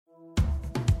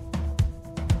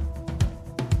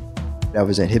I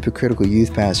was a hypocritical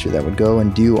youth pastor that would go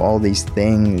and do all these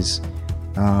things,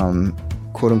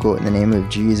 quote unquote, in the name of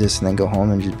Jesus, and then go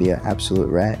home and just be an absolute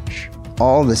wretch.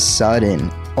 All of a sudden,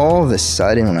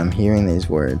 when I'm hearing these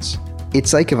words,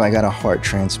 it's like if I got a heart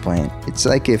transplant. It's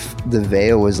like if the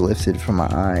veil was lifted from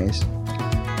my eyes.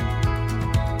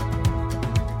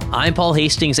 I'm Paul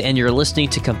Hastings, and you're listening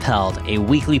to Compelled, a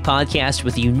weekly podcast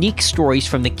with unique stories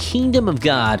from the kingdom of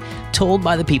God told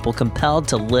by the people compelled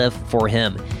to live for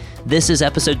Him. This is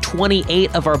episode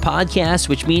 28 of our podcast,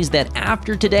 which means that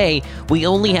after today, we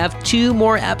only have 2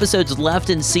 more episodes left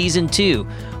in season 2,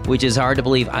 which is hard to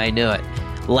believe, I know it.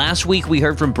 Last week, we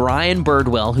heard from Brian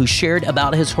Birdwell, who shared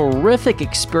about his horrific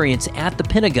experience at the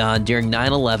Pentagon during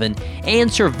 9/11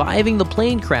 and surviving the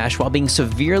plane crash while being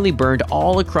severely burned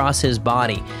all across his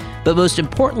body. But most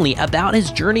importantly, about his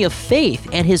journey of faith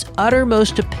and his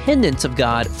uttermost dependence of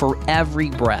God for every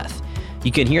breath.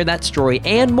 You can hear that story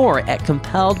and more at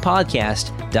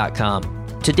compelledpodcast.com.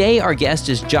 Today, our guest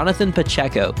is Jonathan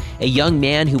Pacheco, a young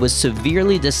man who was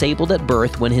severely disabled at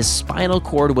birth when his spinal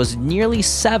cord was nearly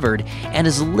severed and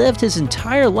has lived his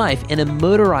entire life in a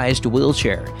motorized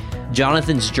wheelchair.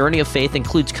 Jonathan's journey of faith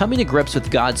includes coming to grips with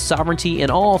God's sovereignty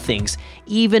in all things,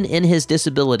 even in his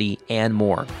disability and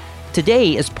more.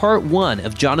 Today is part 1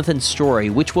 of Jonathan's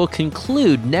story, which will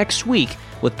conclude next week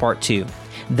with part 2.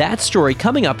 That story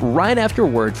coming up right after a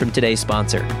word from today's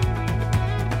sponsor.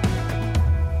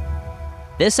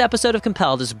 This episode of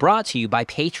Compelled is brought to you by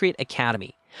Patriot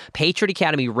Academy. Patriot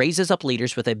Academy raises up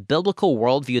leaders with a biblical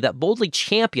worldview that boldly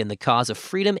champion the cause of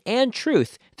freedom and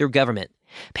truth through government.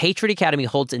 Patriot Academy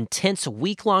holds intense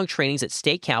week-long trainings at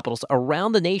state capitals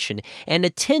around the nation, and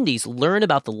attendees learn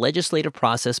about the legislative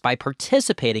process by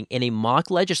participating in a mock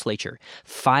legislature,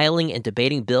 filing and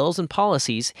debating bills and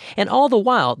policies, and all the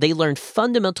while they learn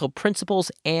fundamental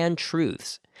principles and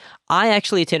truths. I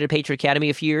actually attended Patriot Academy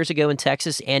a few years ago in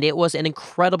Texas, and it was an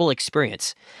incredible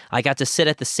experience. I got to sit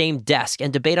at the same desk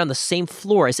and debate on the same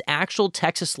floor as actual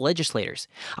Texas legislators.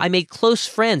 I made close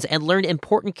friends and learned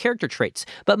important character traits,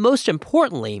 but most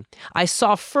importantly, I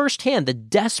saw firsthand the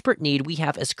desperate need we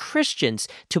have as Christians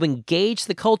to engage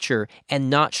the culture and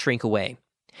not shrink away.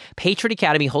 Patriot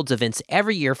Academy holds events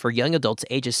every year for young adults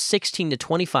ages 16 to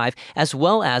 25, as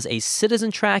well as a citizen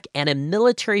track and a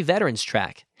military veterans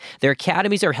track. Their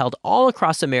academies are held all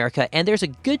across America, and there's a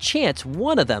good chance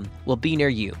one of them will be near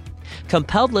you.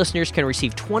 Compelled listeners can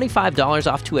receive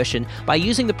 $25 off tuition by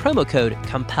using the promo code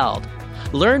COMPELLED.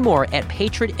 Learn more at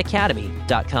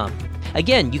patriotacademy.com.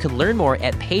 Again, you can learn more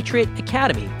at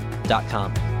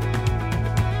patriotacademy.com.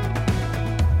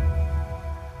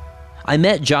 I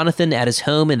met Jonathan at his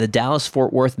home in the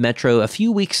Dallas-Fort Worth metro a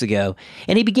few weeks ago,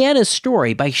 and he began his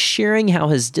story by sharing how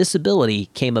his disability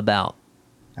came about.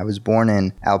 I was born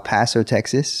in El Paso,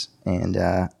 Texas, and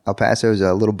El Paso is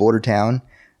a little border town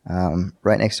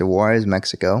right next to Juarez,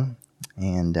 Mexico.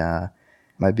 And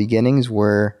my beginnings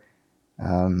were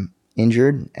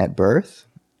injured at birth.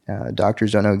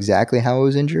 Doctors don't know exactly how I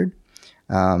was injured.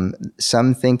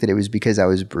 Some think that it was because I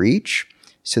was breech,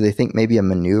 so they think maybe a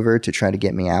maneuver to try to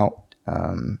get me out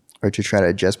or to try to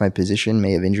adjust my position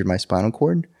may have injured my spinal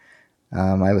cord.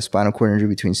 I have a spinal cord injury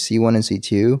between C1 and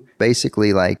C2,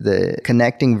 basically like the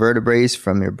connecting vertebrae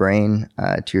from your brain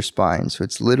to your spine. So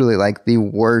it's literally like the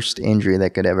worst injury that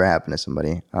could ever happen to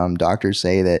somebody. Doctors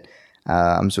say that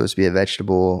I'm supposed to be a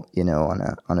vegetable,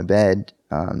 on a bed.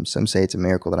 Some say it's a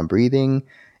miracle that I'm breathing.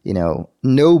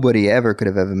 Nobody ever could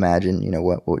have ever imagined,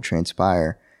 what would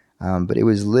transpire. But it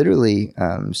was literally,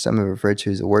 some have referred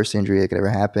to as the worst injury that could ever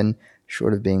happen,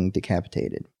 short of being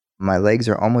decapitated. My legs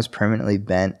are almost permanently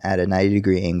bent at a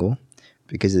 90-degree angle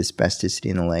because of the spasticity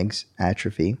in the legs,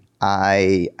 atrophy.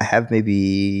 I have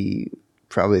probably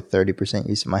 30%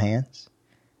 use of my hands.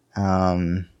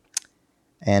 And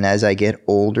as I get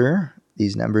older,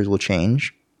 these numbers will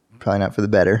change, probably not for the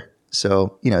better.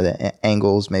 So, the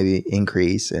angles maybe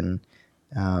increase, and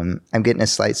I'm getting a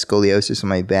slight scoliosis on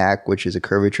my back, which is a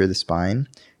curvature of the spine.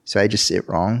 So I just sit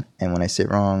wrong. And when I sit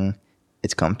wrong,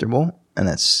 it's comfortable. And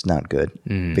that's not good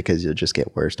because you'll just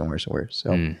get worse and worse and worse.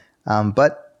 So,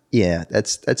 but yeah,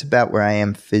 that's about where I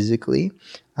am physically.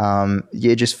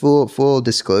 Just full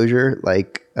disclosure,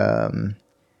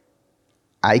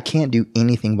 I can't do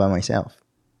anything by myself.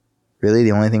 Really,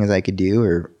 the only things I could do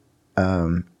are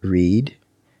read,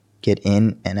 get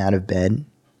in and out of bed, and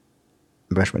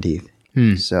brush my teeth.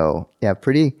 So yeah,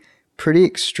 pretty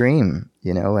extreme,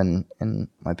 and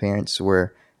my parents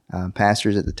were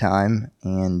pastors at the time,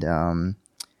 and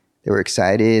they were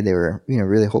excited. They were,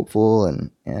 really hopeful,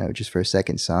 and just for a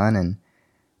second son. And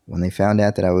when they found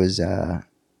out that I was,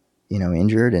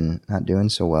 injured and not doing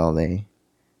so well, it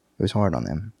was hard on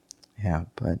them. Yeah,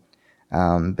 but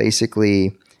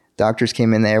Basically, doctors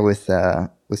came in there with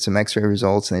some X-ray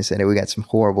results, and they said, "Hey, we got some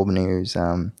horrible news.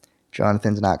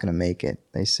 Jonathan's not going to make it."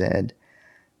 They said,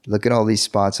 "Look at all these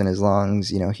spots in his lungs.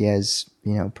 He has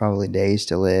probably days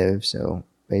to live. So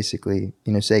basically,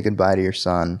 say goodbye to your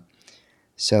son."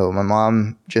 So my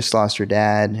mom just lost her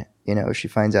dad. She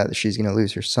finds out that she's going to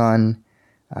lose her son.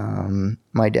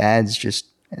 My dad's just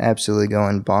absolutely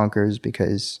going bonkers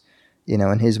because,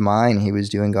 in his mind, he was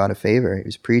doing God a favor. He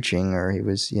was preaching, or he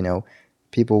was,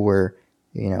 people were,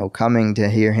 coming to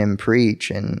hear him preach.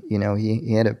 And,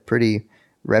 he had a pretty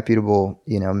reputable,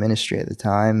 ministry at the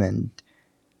time. And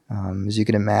as you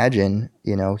can imagine,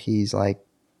 he's like,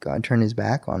 God turned his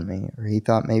back on me, or he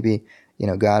thought maybe,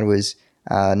 God was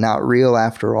not real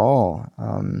after all.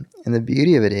 And the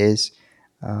beauty of it is,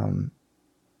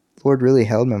 Lord really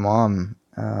held my mom,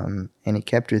 and he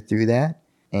kept her through that.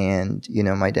 And,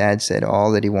 my dad said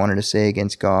all that he wanted to say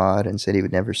against God, and said he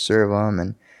would never serve him,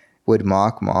 and would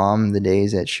mock mom the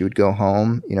days that she would go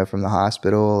home, from the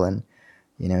hospital, and,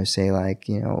 say like,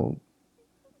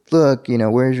 look,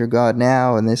 where's your God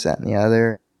now? And this, that, and the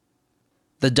other.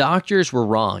 The doctors were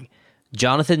wrong.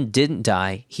 Jonathan didn't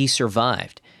die, he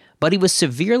survived. But he was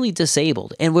severely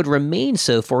disabled and would remain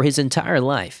so for his entire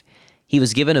life. He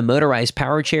was given a motorized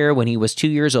power chair when he was 2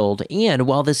 years old, and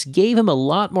while this gave him a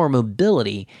lot more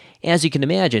mobility, as you can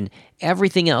imagine,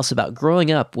 everything else about growing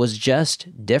up was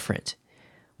just different.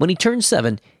 When he turned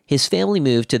 7, his family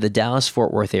moved to the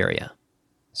Dallas-Fort Worth area.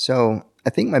 So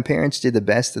I think my parents did the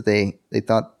best that they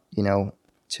thought,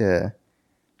 to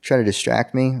try to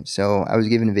distract me. So I was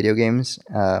given video games,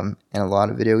 and a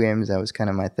lot of video games. That was kind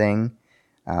of my thing.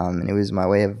 And it was my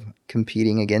way of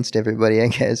competing against everybody, I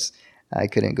guess. I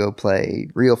couldn't go play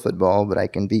real football, but I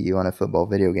can beat you on a football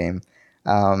video game.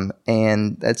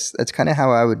 And that's kind of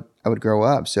how I would grow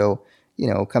up. So,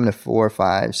 coming to 4,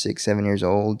 5, 6, 7 years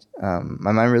old,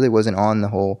 my mind really wasn't on the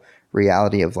whole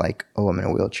reality of like, oh, I'm in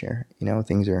a wheelchair.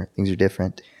 Things are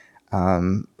different.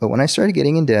 But when I started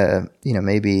getting into,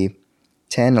 maybe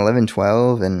 10, 11,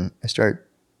 12, and I start,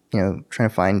 trying to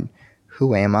find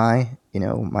who am I,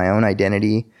 my own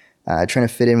identity, trying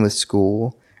to fit in with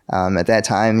school. At that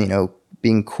time,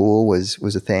 being cool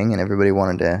was a thing, and everybody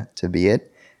wanted to be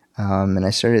it. And I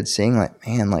started seeing like,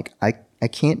 man, like I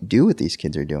can't do what these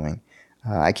kids are doing.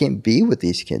 I can't be what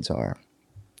these kids are.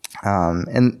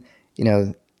 And,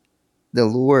 the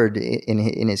Lord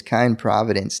in his kind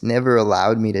providence never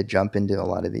allowed me to jump into a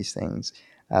lot of these things.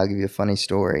 I'll give you a funny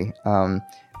story.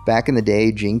 Back in the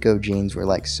day, Jinko jeans were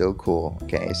like so cool.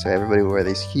 Okay, so everybody wore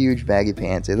these huge baggy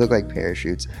pants. They look like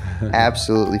parachutes.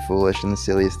 Absolutely foolish and the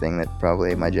silliest thing that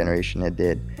probably my generation had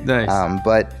did. Nice.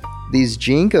 But these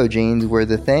Jinko jeans were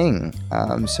the thing.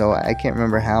 So I can't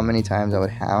remember how many times I would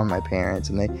hound my parents,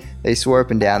 and they swore up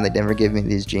and down they'd never give me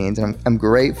these jeans. And I'm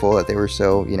grateful that they were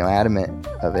so adamant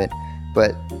of it.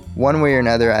 But one way or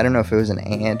another, I don't know if it was an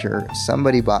aunt or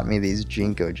somebody bought me these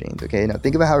Jinko jeans. Okay, now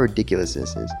think about how ridiculous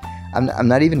this is. I'm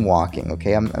not even walking.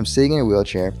 Okay, I'm sitting in a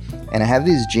wheelchair, and I have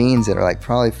these jeans that are like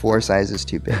probably 4 sizes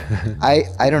too big.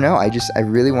 I don't know. I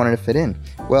really wanted to fit in.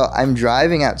 Well, I'm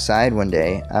driving outside one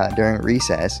day during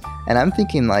recess, and I'm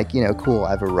thinking like, cool,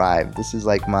 I've arrived. This is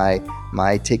like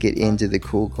my ticket into the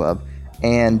cool club.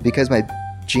 And because my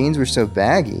jeans were so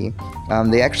baggy,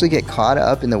 they actually get caught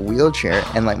up in the wheelchair,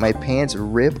 and like my pants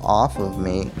rip off of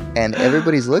me, and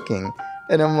everybody's looking,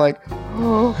 and I'm like,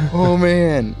 oh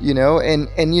man, and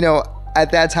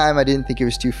at that time I didn't think it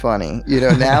was too funny.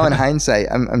 Now in hindsight,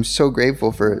 I'm so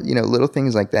grateful for little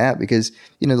things like that, because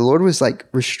the Lord was like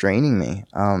restraining me,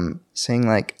 saying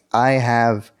like, I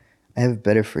have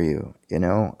better for you,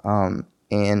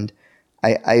 and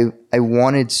I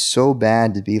wanted so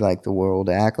bad to be like the world,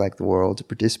 to act like the world, to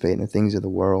participate in the things of the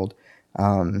world.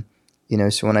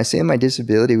 So when I say my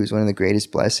disability was one of the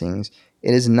greatest blessings,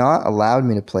 it has not allowed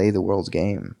me to play the world's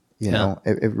game.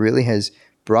 It really has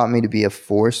brought me to be a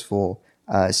forceful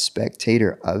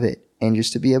spectator of it, and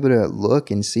just to be able to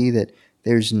look and see that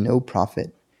there's no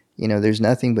profit. There's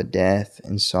nothing but death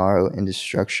and sorrow and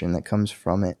destruction that comes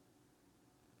from it.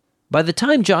 By the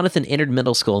time Jonathan entered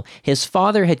middle school, his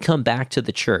father had come back to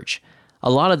the church. A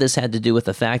lot of this had to do with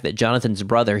the fact that Jonathan's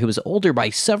brother, who was older by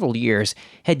several years,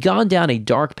 had gone down a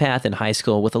dark path in high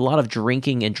school with a lot of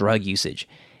drinking and drug usage.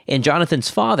 And Jonathan's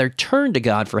father turned to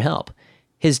God for help.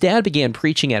 His dad began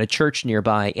preaching at a church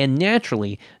nearby, and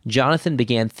naturally, Jonathan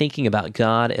began thinking about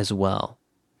God as well.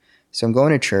 So I'm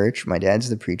going to church. My dad's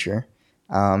the preacher.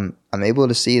 I'm able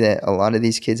to see that a lot of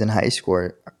these kids in high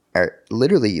school are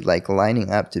literally like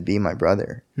lining up to be my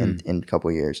brother in a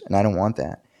couple of years, and I don't want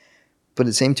that. But at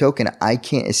the same token, I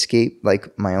can't escape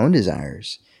like my own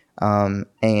desires,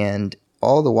 and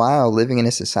all the while living in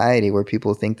a society where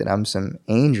people think that I'm some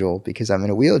angel because I'm in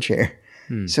a wheelchair.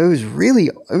 So it was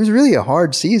really a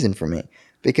hard season for me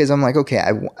because I'm like, okay,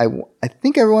 I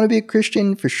think I want to be a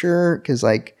Christian for sure. Cause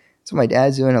like, that's what my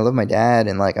dad's doing. I love my dad.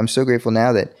 And like, I'm so grateful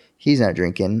now that he's not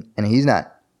drinking and he's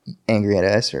not angry at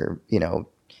us or, you know,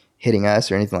 hitting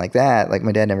us or anything like that. Like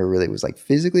my dad never really was like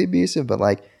physically abusive, but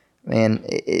like, man,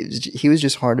 he was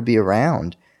just hard to be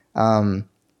around.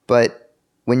 But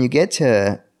when you get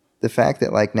to the fact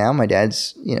that like now my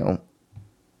dad's, you know,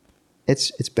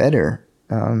 it's better,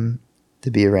 to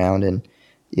be around and,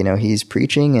 you know, he's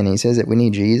preaching and he says that we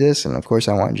need Jesus. And of course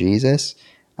I want Jesus.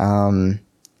 I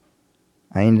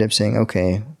ended up saying,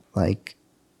 okay, like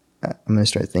I'm going to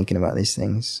start thinking about these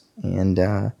things. And,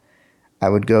 I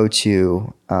would go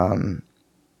to,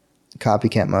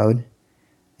 copycat mode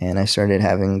and I started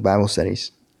having Bible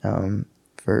studies,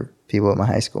 for people at my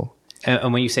high school.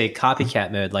 And when you say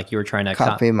copycat mode, like you were trying to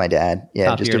copy my dad.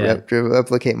 Yeah. Just to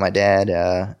replicate my dad.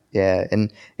 Yeah.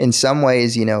 And in some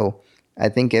ways, you know, I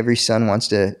think every son wants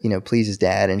to, you know, please his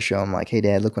dad and show him like, hey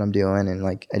dad, look what I'm doing. And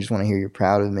like, I just want to hear you're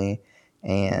proud of me.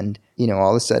 And, you know, all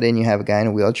of a sudden you have a guy in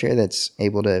a wheelchair that's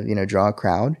able to, you know, draw a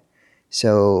crowd.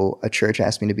 So a church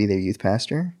asked me to be their youth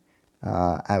pastor.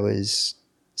 I was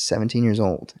 17 years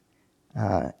old,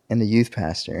 and the youth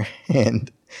pastor. And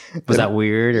was that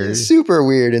weird or super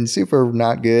weird and super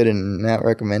not good and not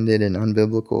recommended and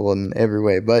unbiblical in every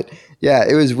way? But yeah,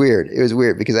 it was weird. It was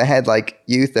weird because I had like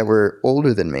youth that were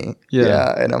older than me.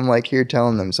 Yeah. And I'm like here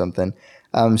telling them something.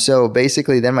 So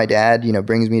basically then my dad, you know,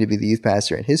 brings me to be the youth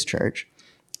pastor at his church.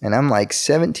 And I'm like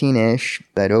 17-ish.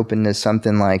 I'd open to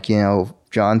something like, you know,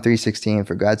 John 3:16,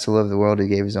 for God so loved the world, he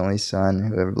gave his only son.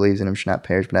 Whoever believes in him should not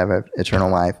perish, but have eternal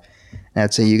life. And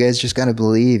I'd say, you guys just got to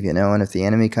believe, you know, and if the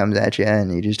enemy comes at you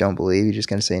and you just don't believe, you just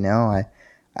got to say, no,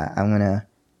 I'm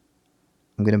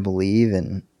going to believe.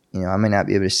 And, you know, I may not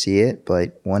be able to see it,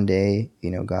 but one day, you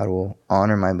know, God will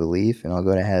honor my belief and I'll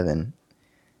go to heaven.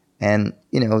 And,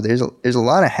 you know, there's a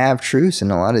lot of half-truths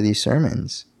in a lot of these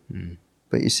sermons,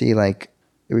 but you see, like,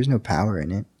 there was no power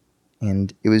in it.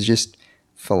 And it was just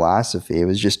philosophy. It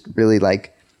was just really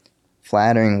like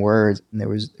flattering words. And there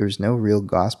was no real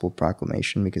gospel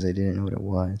proclamation because I didn't know what it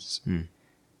was.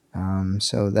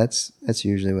 So that's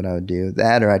usually what I would do.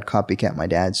 That, or I'd copycat my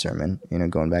dad's sermon, you know,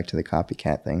 going back to the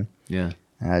copycat thing. Yeah.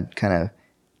 I'd kind of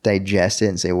digest it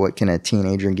and say, what can a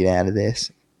teenager get out of this?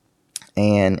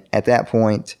 And at that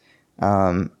point,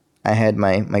 I had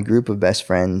my group of best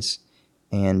friends,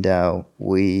 and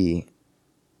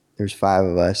there's 5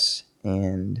 of us,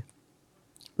 and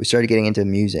we started getting into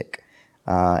music.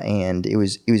 And it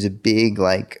was a big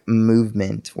like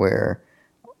movement where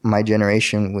my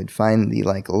generation would find the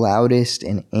like loudest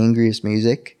and angriest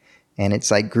music, and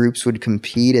it's like groups would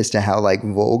compete as to how like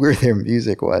vulgar their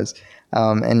music was.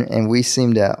 And we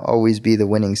seemed to always be the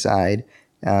winning side.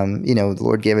 You know, the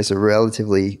Lord gave us a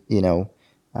relatively, you know,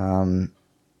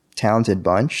 talented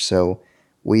bunch. So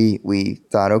we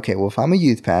thought, okay, well, if I'm a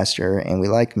youth pastor and we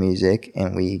like music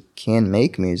and we can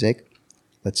make music,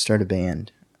 let's start a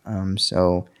band.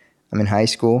 So I'm in high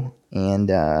school,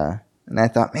 and I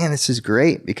thought, man, this is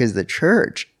great, because the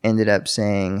church ended up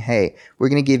saying, hey, we're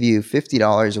going to give you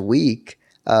 $50 a week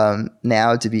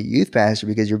now to be a youth pastor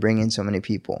because you're bringing so many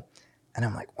people. And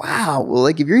I'm like, wow, well,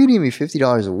 like if you're going to give me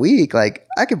 $50 a week, like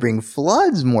I could bring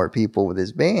floods more people with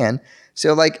this band.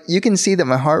 So like you can see that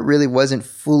my heart really wasn't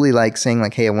fully like saying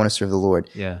like, hey, I want to serve the Lord.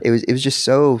 Yeah. It was just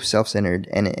so self-centered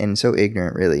and so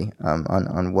ignorant really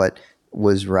on what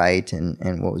was right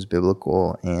and what was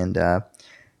biblical. And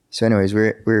so anyways,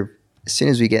 we're as soon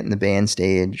as we get in the band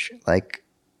stage, like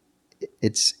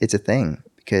it's a thing,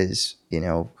 because, you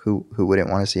know, who wouldn't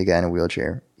want to see a guy in a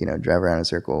wheelchair, you know, drive around in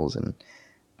circles and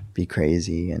be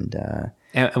crazy. And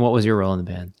what was your role in the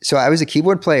band? So I was a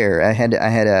keyboard player. I had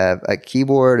a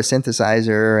keyboard, a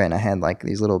synthesizer, and I had like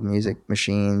these little music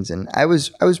machines. And I was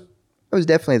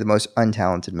definitely the most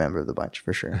untalented member of the bunch,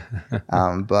 for sure.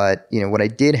 But you know what I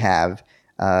did have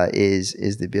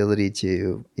is the ability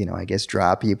to, you know, I guess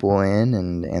draw people in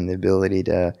and the ability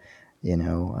to, you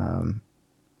know,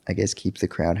 I guess keep the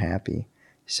crowd happy.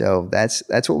 So that's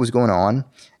what was going on.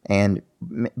 And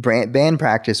band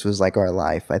practice was like our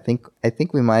life. I think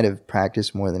we might have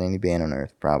practiced more than any band on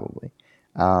earth, probably.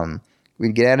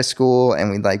 We'd get out of school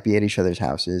and we'd like be at each other's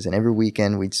houses, and every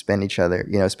weekend we'd spend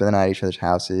the night at each other's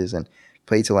houses and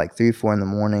play till like 3 or 4 in the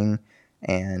morning.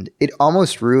 And it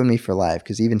almost ruined me for life,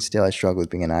 because even still I struggle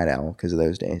with being a night owl because of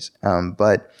those days.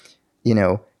 But, you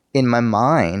know, in my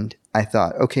mind, I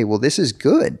thought, okay, well, this is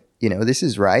good. You know, this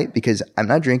is right, because I'm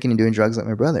not drinking and doing drugs like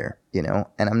my brother, you know,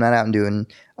 and I'm not out and doing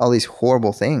all these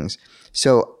horrible things.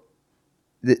 So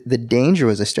the danger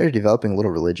was I started developing a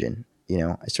little religion.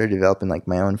 I started developing like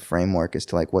my own framework as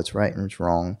to like what's right and what's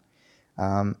wrong.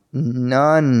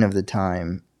 None of the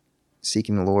time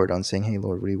seeking the Lord on saying, "Hey,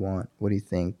 Lord, what do you want? What do you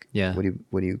think? Yeah.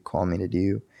 What do you call me to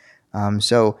do?"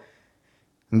 So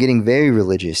I'm getting very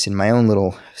religious in my own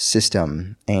little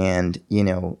system, and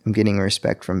I'm getting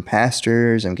respect from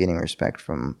pastors. I'm getting respect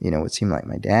from what seemed like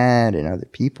my dad and other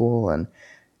people, and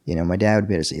my dad would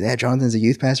be able to say, "That Jonathan's a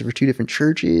youth pastor for 2 different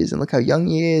churches, and look how young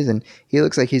he is, and he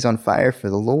looks like he's on fire for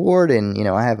the Lord." And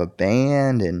I have a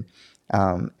band, and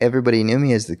everybody knew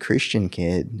me as the Christian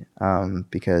kid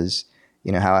because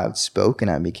how outspoken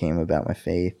I became about my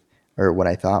faith, or what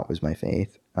I thought was my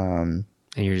faith.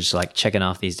 And you're just like checking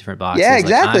off these different boxes. Yeah,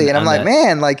 exactly. Like, I'm like,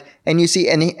 man, like, and you see,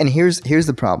 and here's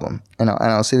the problem, and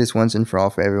I'll say this once and for all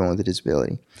for everyone with a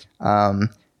disability.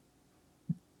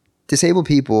 Disabled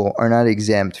people are not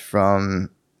exempt from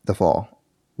the fall.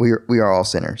 We are all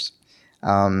sinners,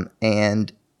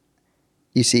 and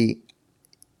you see,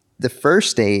 the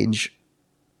first stage,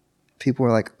 people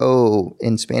were like, "Oh,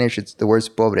 in Spanish, it's the word's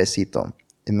pobrecito.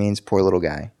 It means poor little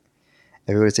guy."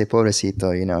 Everybody would say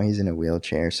pobrecito. He's in a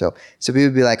wheelchair. So people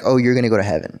would be like, "Oh, you're gonna go to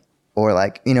heaven," or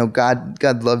like,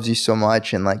 God loves you so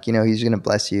much, and like, He's gonna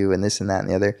bless you, and this and that and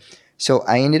the other. So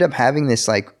I ended up having this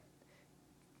like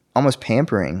almost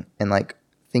pampering and like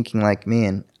thinking like,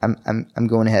 man, I'm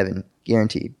going to heaven,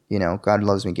 guaranteed. God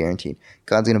loves me, guaranteed.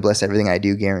 God's gonna bless everything I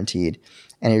do, guaranteed.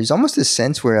 And it was almost a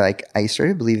sense where like I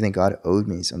started believing that God owed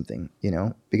me something,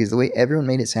 because the way everyone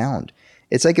made it sound,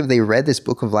 it's like if they read this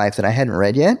book of life that I hadn't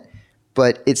read yet,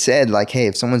 but it said like, hey,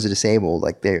 if someone's disabled,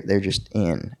 like they're just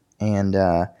in. And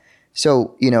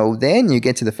so then you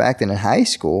get to the fact that in high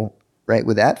school, right,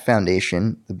 with that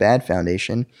foundation, the bad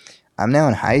foundation, I'm now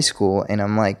in high school and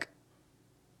I'm like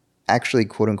actually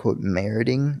quote unquote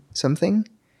meriting something.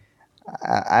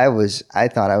 I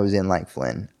thought I was in like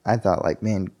Flynn. I thought like,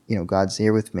 man, God's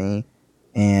here with me.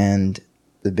 And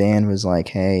the band was like,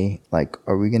 hey, like,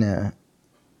 are we gonna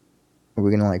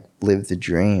like live the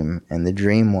dream? And the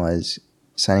dream was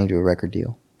signing to a record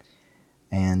deal.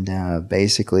 And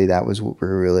basically that was what we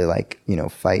were really like,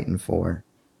 fighting for.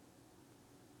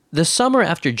 The summer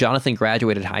after Jonathan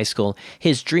graduated high school,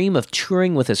 his dream of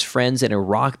touring with his friends in a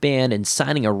rock band and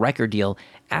signing a record deal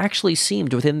actually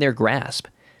seemed within their grasp.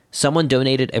 Someone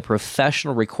donated a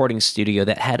professional recording studio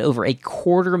that had over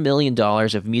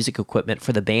 $250,000 of music equipment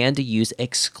for the band to use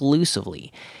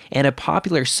exclusively, and a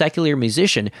popular secular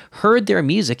musician heard their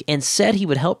music and said he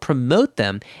would help promote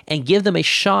them and give them a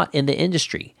shot in the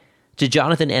industry. To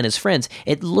Jonathan and his friends,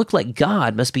 it looked like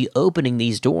God must be opening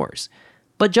these doors.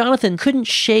 But Jonathan couldn't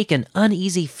shake an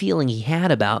uneasy feeling he had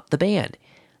about the band.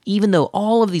 Even though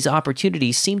all of these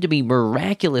opportunities seemed to be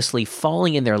miraculously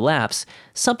falling in their laps,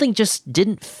 something just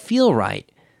didn't feel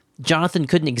right. Jonathan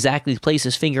couldn't exactly place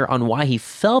his finger on why he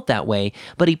felt that way,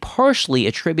 but he partially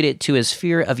attributed it to his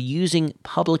fear of using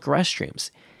public restrooms.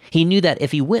 He knew that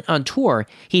if he went on tour,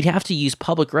 he'd have to use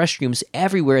public restrooms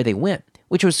everywhere they went,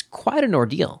 which was quite an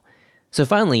ordeal. So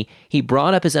finally, he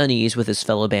brought up his unease with his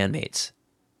fellow bandmates.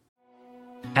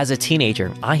 As a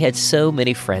teenager, I had so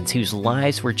many friends whose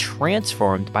lives were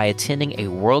transformed by attending a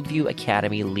Worldview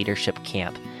Academy leadership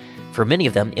camp. For many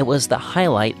of them, it was the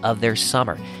highlight of their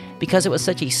summer because it was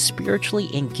such a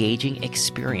spiritually engaging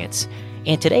experience.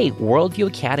 And today, Worldview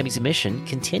Academy's mission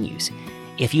continues.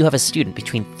 If you have a student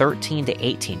between 13 to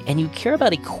 18 and you care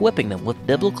about equipping them with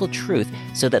biblical truth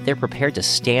so that they're prepared to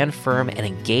stand firm and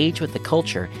engage with the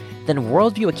culture, then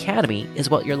Worldview Academy is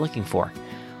what you're looking for.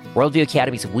 Worldview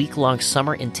Academy's week-long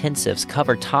summer intensives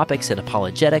cover topics in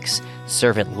apologetics,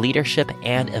 servant leadership,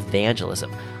 and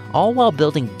evangelism, all while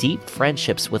building deep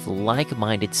friendships with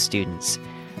like-minded students.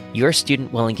 Your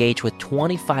student will engage with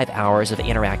 25 hours of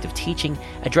interactive teaching,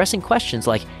 addressing questions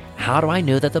like, how do I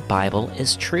know that the Bible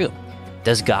is true?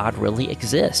 Does God really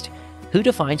exist? Who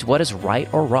defines what is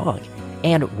right or wrong?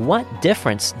 And what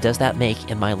difference does that make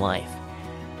in my life?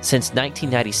 Since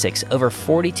 1996, over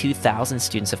 42,000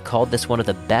 students have called this one of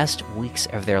the best weeks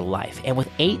of their life. And with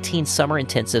 18 summer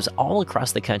intensives all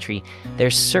across the country,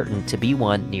 there's certain to be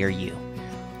one near you.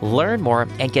 Learn more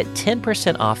and get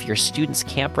 10% off your student's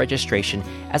camp registration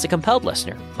as a Compelled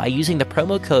listener by using the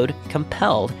promo code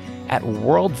COMPELLED at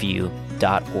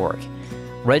worldview.org.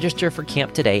 Register for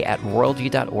camp today at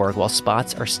worldview.org while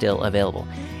spots are still available.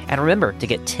 And remember to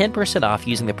get 10% off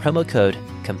using the promo code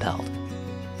COMPELLED.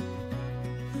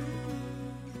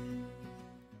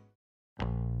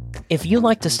 If you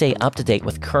like to stay up to date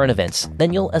with current events,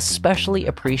 then you'll especially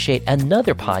appreciate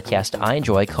another podcast I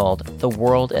enjoy called The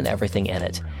World and Everything in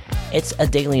It. It's a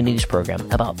daily news program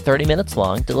about 30 minutes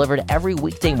long, delivered every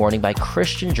weekday morning by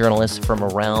Christian journalists from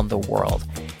around the world.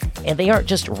 And they aren't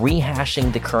just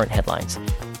rehashing the current headlines.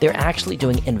 They're actually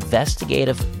doing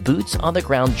investigative,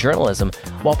 boots-on-the-ground journalism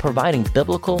while providing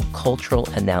biblical, cultural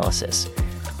analysis.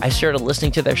 I started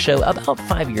listening to their show about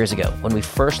 5 years ago when we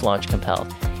first launched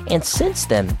Compelled. And since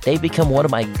then, they've become one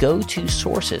of my go-to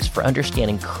sources for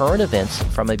understanding current events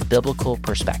from a biblical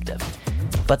perspective.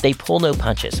 But they pull no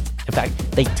punches. In fact,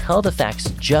 they tell the facts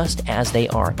just as they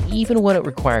are, even when it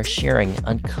requires sharing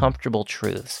uncomfortable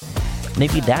truths.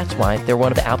 Maybe that's why they're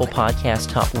one of the Apple Podcasts'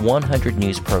 top 100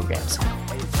 news programs.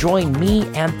 Join me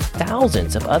and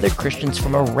thousands of other Christians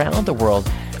from around the world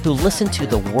who listen to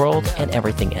The World and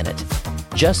Everything in It.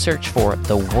 Just search for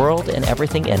The World and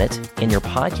Everything in It in your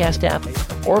podcast app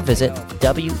or visit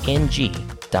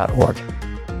WNG.org.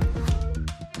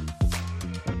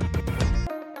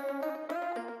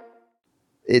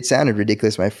 It sounded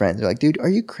ridiculous. My friends are like, dude, are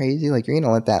you crazy? Like, you're going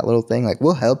to let that little thing, like,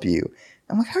 we'll help you.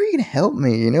 I'm like, how are you going to help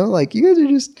me? You know, like, you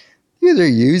guys are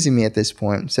using me at this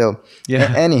point. So,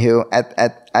 anywho,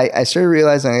 I started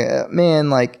realizing, man,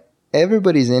 like,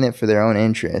 everybody's in it for their own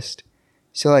interest.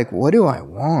 So, like, what do I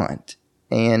want?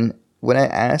 And when I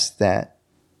asked that,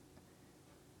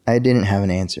 I didn't have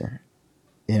an answer.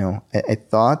 You know, I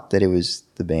thought that it was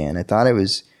the band. I thought it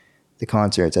was the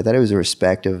concerts. I thought it was the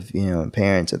respect of, you know,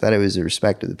 parents. I thought it was the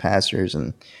respect of the pastors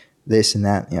and this and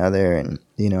that and the other. And,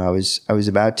 you know, I was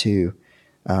about to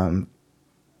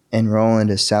enroll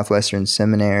into Southwestern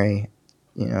Seminary,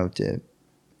 you know, to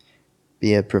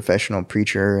be a professional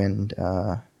preacher. And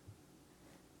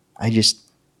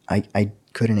I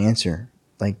couldn't answer,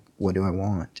 like, what do I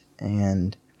want?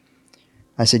 And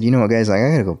I said, you know what, guys, like,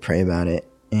 I gotta go pray about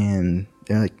it. And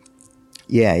they're like,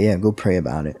 yeah, go pray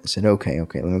about it. I said, okay,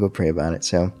 let me go pray about it.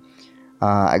 So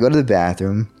I go to the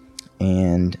bathroom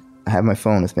and I have my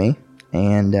phone with me.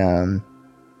 And I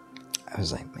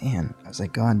was like,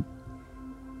 God,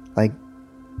 like,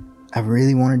 I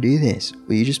really want to do this.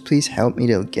 Will you just please help me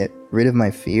to get rid of my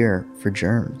fear for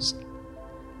germs?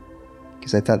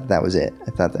 Because I thought that was it.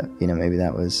 I thought that, you know, maybe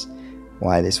that was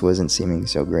why this wasn't seeming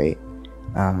so great.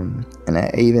 And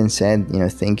I even said, you know,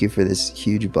 thank you for this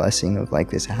huge blessing of, like,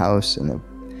 this house and the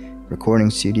recording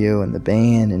studio and the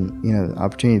band and, you know, the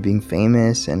opportunity of being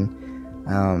famous. And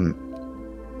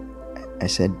I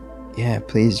said, yeah,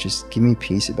 please just give me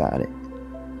peace about it.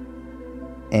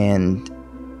 And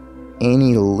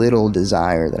any little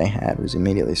desire that I had was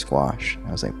immediately squashed.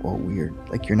 I was like, whoa, weird.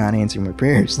 Like, you're not answering my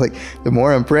prayers. Like, the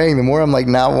more I'm praying, the more I'm, like,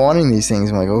 not wanting these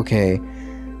things. I'm like, okay.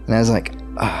 And I was like,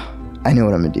 I know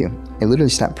what I'm gonna do. I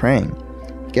literally stopped praying.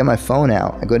 Get my phone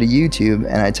out. I go to YouTube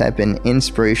and I type in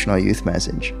inspirational youth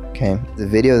message. Okay. The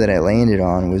video that I landed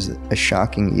on was a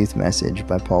shocking youth message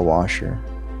by Paul Washer.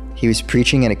 He was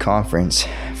preaching at a conference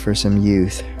for some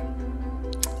youth,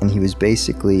 and he was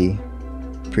basically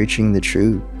preaching the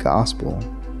true gospel.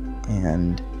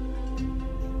 And it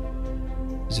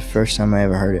was the first time I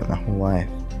ever heard it in my whole life.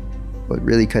 What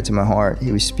really cut to my heart,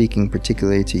 he was speaking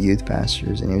particularly to youth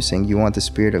pastors, and he was saying, you want the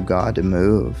Spirit of God to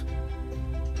move,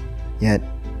 yet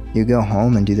you go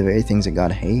home and do the very things that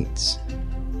God hates.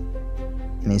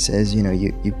 And he says, you know,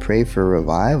 you pray for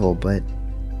revival, but,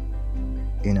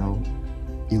 you know,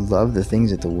 you love the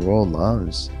things that the world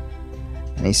loves.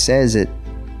 And he says that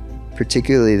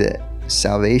particularly that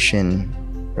salvation,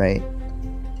 right,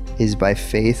 is by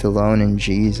faith alone in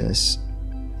Jesus.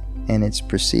 And it's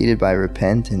preceded by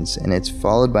repentance, and it's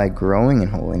followed by growing in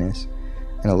holiness,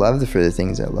 and a love for the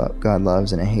things that God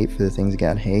loves, and a hate for the things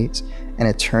God hates, and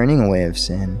a turning away of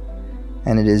sin,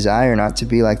 and a desire not to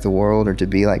be like the world or to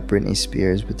be like Britney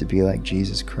Spears, but to be like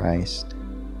Jesus Christ.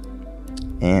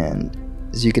 And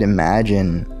as you can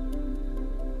imagine,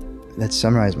 that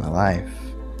summarized my life.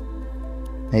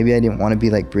 Maybe I didn't want to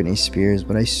be like Britney Spears,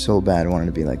 but I so bad wanted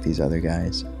to be like these other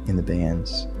guys in the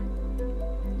bands.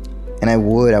 And I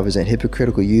was a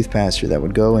hypocritical youth pastor that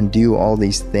would go and do all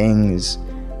these things,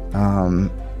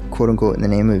 quote unquote, in the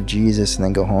name of Jesus, and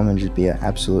then go home and just be an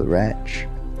absolute wretch.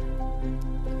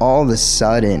 All of a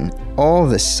sudden,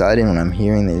 when I'm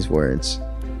hearing these words,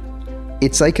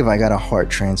 it's like if I got a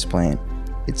heart transplant.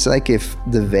 It's like if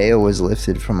the veil was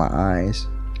lifted from my eyes.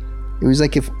 It was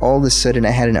like if all of a sudden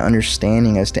I had an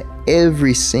understanding as to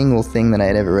every single thing that I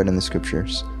had ever read in the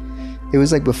scriptures. It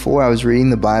was like before I was reading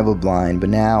the Bible blind, but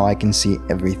now I can see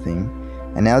everything.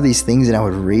 And now these things that I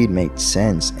would read made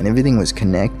sense, and everything was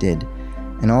connected.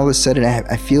 And all of a sudden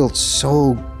I feel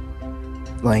so,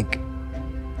 like,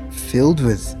 filled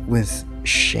with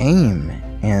shame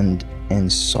and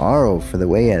sorrow for the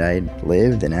way that I'd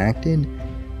lived and acted.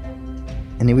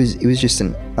 And it was just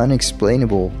an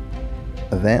unexplainable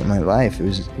event in my life. It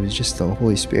was just the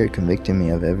Holy Spirit convicting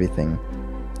me of everything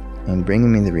and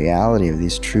bringing me the reality of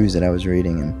these truths that I was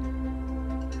reading.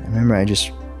 And remember I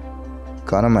just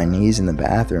got on my knees in the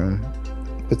bathroom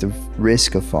with the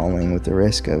risk of falling, with the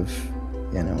risk of,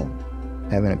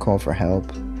 having a call for help,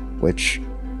 which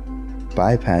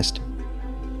bypassed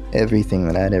everything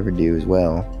that I'd ever do as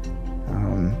well.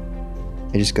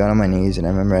 I just got on my knees, and I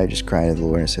remember I just cried to the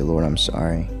Lord and said, Lord, I'm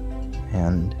sorry.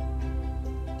 And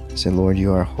I said, Lord,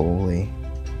 you are holy.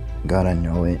 God, I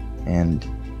know it. And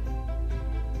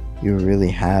you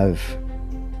really have,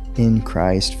 in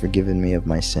Christ, forgiven me of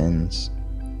my sins.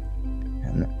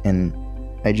 And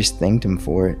I just thanked him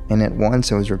for it. And at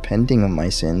once I was repenting of my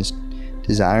sins,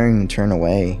 desiring to turn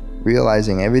away,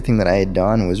 realizing everything that I had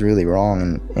done was really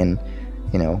wrong and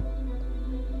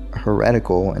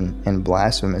heretical and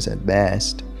blasphemous at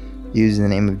best, using the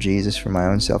name of Jesus for my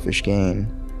own selfish gain.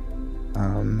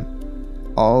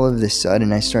 All of a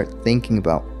sudden, I start thinking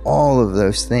about all of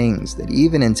those things that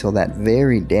even until that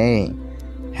very day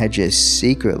had just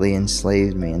secretly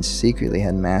enslaved me and secretly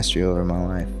had mastery over my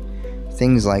life.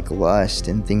 Things like lust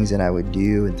and things that I would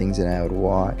do and things that I would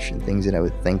watch and things that I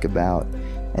would think about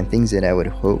and things that I would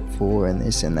hope for and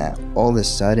this and that. All of a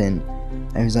sudden,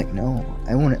 I was like, no,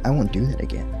 I won't do that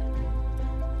again.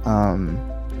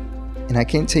 And I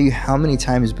can't tell you how many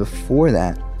times before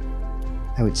that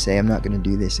I would say, I'm not going to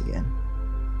do this again,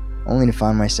 only to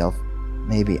find myself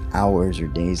maybe hours or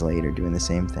days later doing the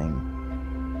same thing.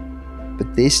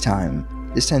 But this time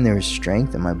there was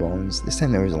strength in my bones. This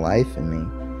time there was life in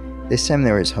me. This time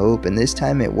there was hope. And this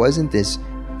time it wasn't this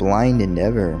blind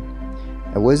endeavor.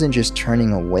 I wasn't just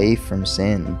turning away from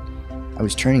sin. I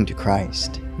was turning to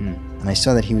Christ. And I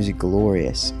saw that he was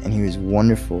glorious and he was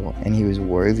wonderful and he was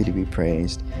worthy to be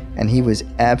praised. And he was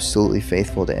absolutely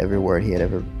faithful to every word he had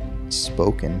ever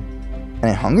spoken. And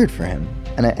I hungered for him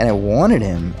and I wanted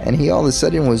him. And he all of a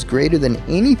sudden was greater than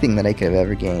anything that I could have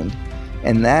ever gained.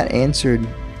 And that answered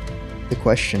the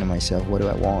question to myself, what do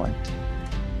I want?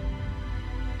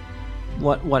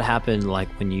 What happened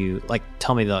when you,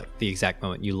 tell me the exact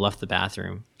moment you left the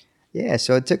bathroom? Yeah,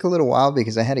 so it took a little while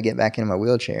because I had to get back into my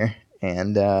wheelchair.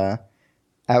 And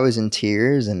I was in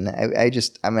tears, and I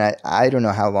don't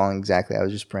know how long exactly I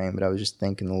was just praying, but I was just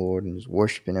thanking the Lord and just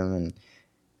worshiping him. And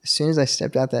as soon as I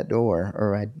stepped out that door,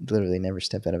 or I literally never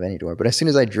stepped out of any door, but as soon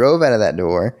as I drove out of that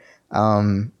door,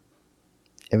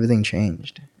 everything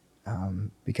changed.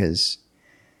 Because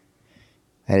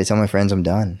I had to tell my friends I'm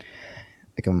done.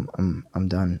 I'm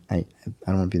done. I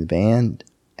don't want to be the band.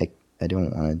 I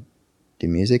don't want to do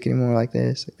music anymore like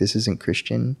this. This isn't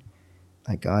Christian.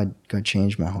 God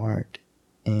changed my heart,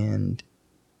 and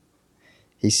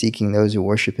he's seeking those who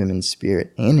worship him in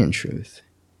spirit and in truth.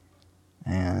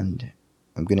 And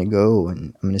I'm going to go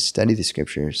and I'm going to study the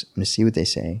scriptures. I'm going to see what they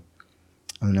say.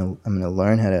 I'm going to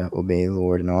learn how to obey the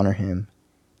Lord and honor him.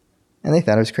 And they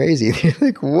thought I was crazy. They're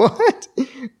like, what?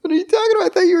 What are you talking about? I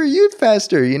thought you were a youth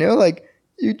pastor,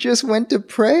 you just went to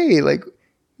pray.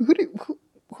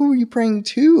 Who are you praying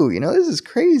to? This is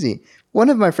crazy. One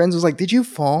of my friends was like, did you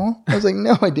fall? I was like,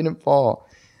 no, I didn't fall.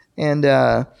 And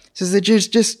says,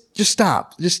 just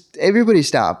stop. Just everybody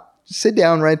stop. Just sit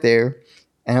down right there,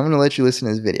 and I'm going to let you listen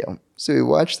to this video. So we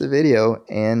watched the video,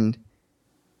 and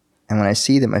when I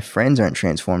see that my friends aren't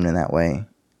transformed in that way,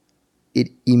 it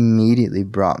immediately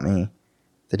brought me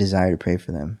the desire to pray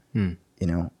for them.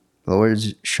 The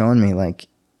Lord's shown me,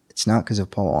 it's not because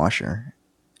of Paul Washer.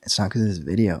 It's not because of this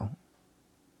video.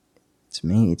 It's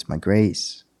me. It's my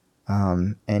grace.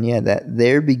 That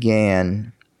there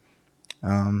began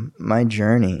my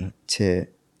journey to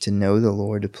know the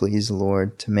Lord, to please the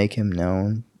Lord, to make him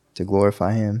known, to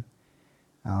glorify him,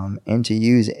 and to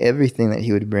use everything that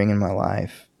he would bring in my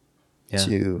life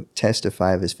to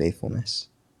testify of his faithfulness.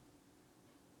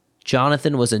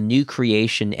 Jonathan was a new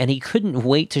creation, and he couldn't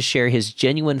wait to share his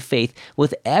genuine faith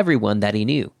with everyone that he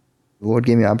knew. The Lord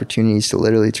gave me opportunities to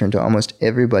literally turn to almost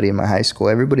everybody in my high school,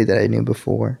 everybody that I knew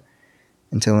before,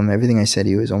 and tell them everything I said to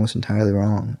you was almost entirely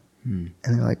wrong. And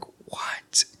they're like,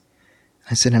 what?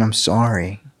 I said, and I'm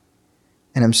sorry.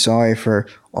 And I'm sorry for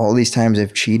all these times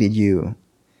I've cheated you.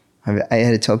 I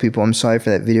had to tell people, I'm sorry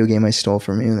for that video game I stole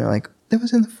from you. And they're like, that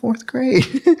was in the 4th grade.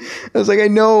 I was like, I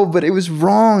know, but it was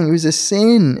wrong. It was a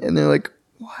sin. And they're like,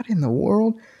 what in the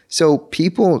world? So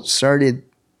people started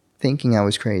thinking I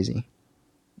was crazy.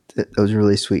 Those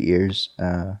really sweet years.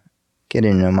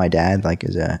 Getting to know my dad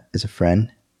as a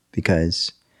friend,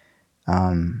 because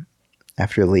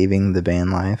after leaving the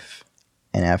band life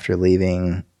and after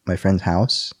leaving my friend's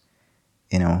house,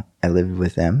 I lived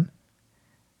with them,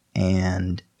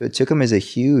 and it took them as a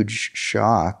huge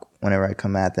shock whenever I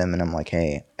come at them and I'm like,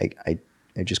 hey, I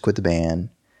just quit the band,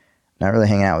 not really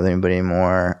hanging out with anybody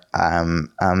anymore.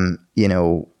 I'm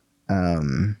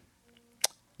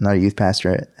I'm not a youth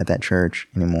pastor at that church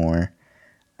anymore.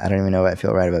 I don't even know if I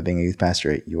feel right about being a youth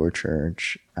pastor at your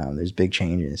church. There's big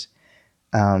changes.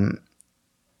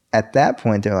 At that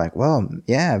point, they're like, well,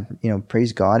 yeah,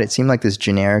 praise God. It seemed like this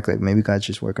generic, like maybe God's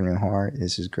just working on your heart.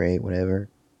 This is great, whatever.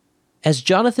 As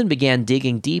Jonathan began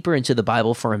digging deeper into the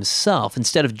Bible for himself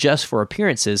instead of just for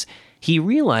appearances, he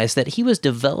realized that he was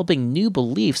developing new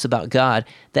beliefs about God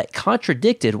that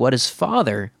contradicted what his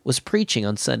father was preaching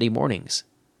on Sunday mornings.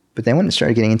 But then when it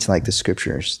started getting into like the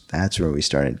scriptures, that's where we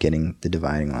started getting the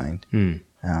dividing line.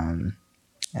 And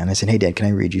I said, hey, Dad, can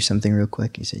I read you something real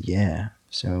quick? He said, yeah.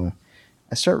 So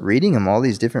I start reading him all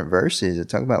these different verses that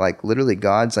talk about like literally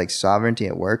God's like sovereignty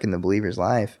at work in the believer's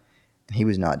life. And he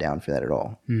was not down for that at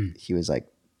all. He was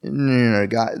like, no,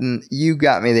 God, you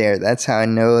got me there. That's how I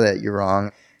know that you're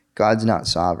wrong. God's not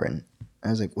sovereign. I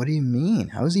was like, what do you mean?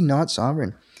 How is he not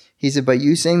sovereign? He said, by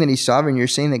you saying that he's sovereign, you're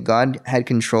saying that God had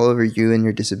control over you and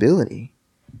your disability.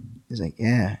 He's like,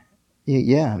 yeah,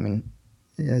 I mean,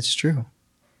 yeah, that's true.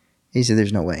 He said,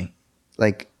 there's no way.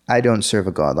 Like, I don't serve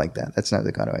a God like that. That's not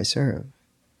the God I serve.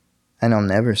 And I'll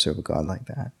never serve a God like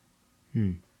that.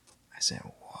 I said,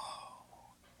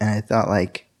 whoa. And I thought,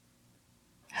 like,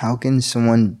 how can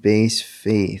someone base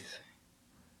faith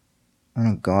on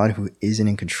a God who isn't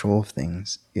in control of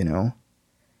things, And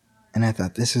I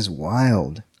thought, this is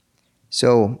wild.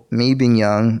 So me being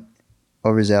young,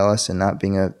 overzealous, and not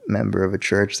being a member of a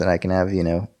church that I can have,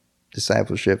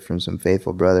 discipleship from some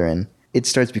faithful brother, and it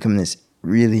starts becoming this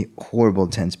really horrible,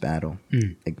 tense battle,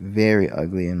 like very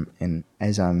ugly. And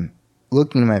as I'm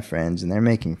looking at my friends and they're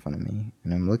making fun of me,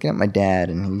 and I'm looking at my dad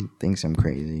and he thinks I'm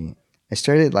crazy, I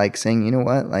started like saying, you know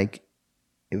what, like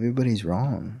everybody's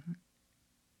wrong.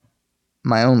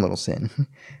 My own little sin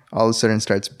all of a sudden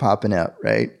starts popping up,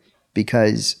 right?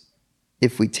 Because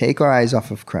if we take our eyes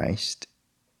off of Christ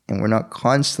and we're not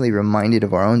constantly reminded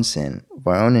of our own sin, of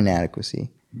our own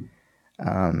inadequacy,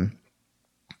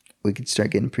 we could start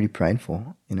getting pretty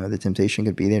prideful. The temptation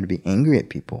could be there to be angry at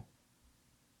people.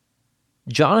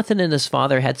 Jonathan and his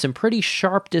father had some pretty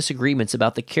sharp disagreements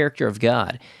about the character of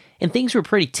God, and things were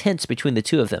pretty tense between the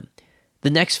two of them. The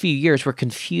next few years were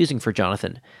confusing for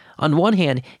Jonathan. On one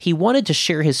hand, he wanted to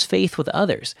share his faith with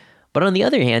others, but on the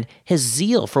other hand, his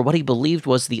zeal for what he believed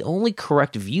was the only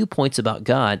correct viewpoints about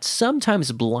God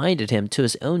sometimes blinded him to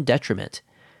his own detriment.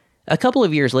 A couple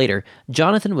of years later,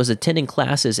 Jonathan was attending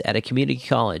classes at a community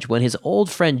college when his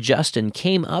old friend Justin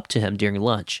came up to him during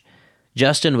lunch.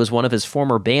 Justin was one of his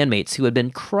former bandmates who had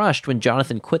been crushed when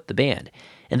Jonathan quit the band,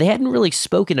 and they hadn't really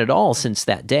spoken at all since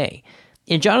that day.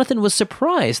 And Jonathan was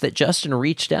surprised that Justin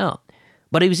reached out.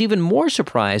 But he was even more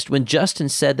surprised when Justin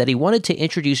said that he wanted to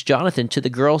introduce Jonathan to the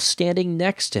girl standing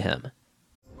next to him.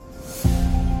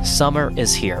 Summer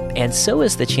is here, and so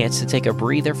is the chance to take a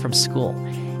breather from school.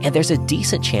 And there's a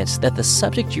decent chance that the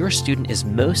subject your student is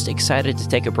most excited to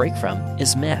take a break from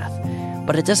is math.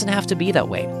 But it doesn't have to be that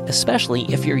way,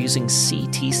 especially if you're using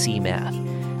CTC Math.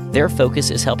 Their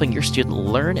focus is helping your student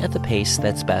learn at the pace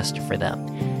that's best for them.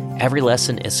 Every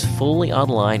lesson is fully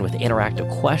online with interactive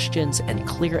questions and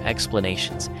clear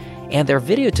explanations. And their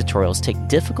video tutorials take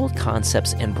difficult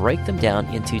concepts and break them down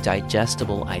into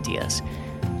digestible ideas.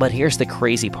 But here's the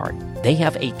crazy part. They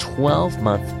have a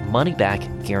 12-month money-back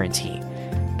guarantee.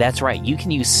 That's right, you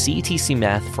can use CTC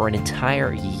Math for an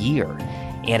entire year.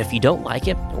 And if you don't like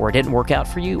it, or it didn't work out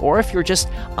for you, or if you're just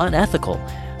unethical,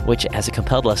 which as a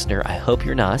compelled listener, I hope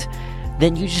you're not,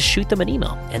 then you just shoot them an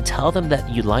email and tell them that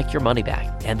you'd like your money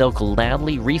back, and they'll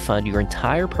gladly refund your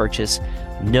entire purchase,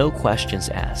 no questions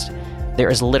asked. There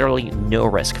is literally no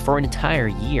risk for an entire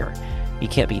year. You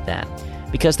can't beat that.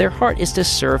 Because their heart is to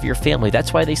serve your family.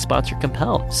 That's why they sponsor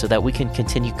Compelled, so that we can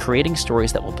continue creating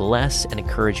stories that will bless and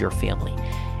encourage your family.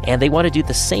 And they want to do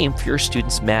the same for your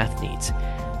students' math needs.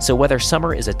 So whether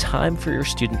summer is a time for your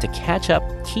student to catch up,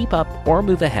 keep up, or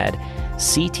move ahead,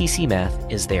 CTC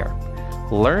Math is there.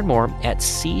 Learn more at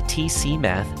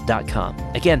ctcmath.com.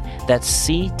 Again, that's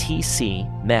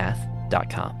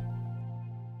ctcmath.com.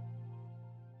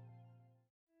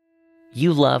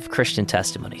 You love Christian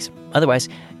testimonies. Otherwise,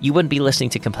 you wouldn't be listening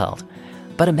to Compelled.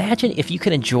 But imagine if you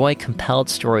could enjoy compelled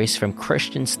stories from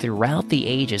Christians throughout the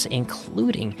ages,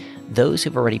 including those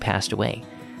who've already passed away.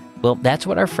 Well, that's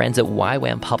what our friends at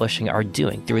YWAM Publishing are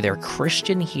doing through their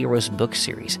Christian Heroes book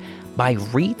series by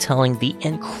retelling the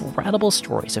incredible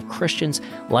stories of Christians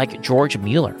like George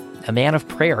Mueller, a man of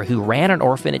prayer who ran an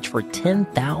orphanage for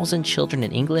 10,000 children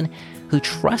in England, who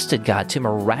trusted God to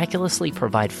miraculously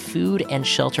provide food and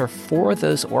shelter for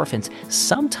those orphans,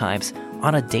 sometimes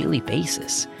on a daily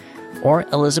basis. Or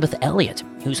Elizabeth Elliot,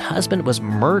 whose husband was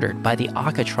murdered by the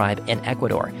Auca tribe in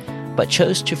Ecuador, but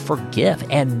chose to forgive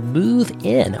and move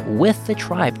in with the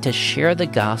tribe to share the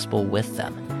gospel with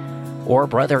them. Or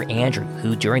Brother Andrew,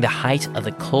 who during the height of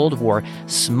the Cold War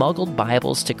smuggled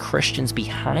Bibles to Christians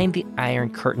behind the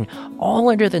Iron Curtain, all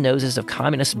under the noses of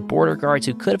communist border guards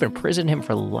who could have imprisoned him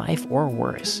for life or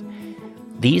worse.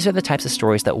 These are the types of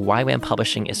stories that YWAM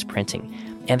Publishing is printing,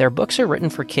 and their books are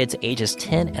written for kids ages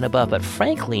 10 and above, but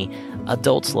frankly,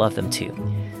 adults love them too.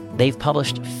 They've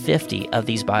published 50 of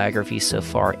these biographies so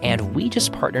far, and we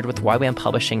just partnered with YWAM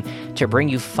Publishing to bring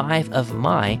you 5 of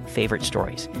my favorite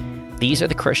stories. These are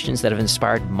the Christians that have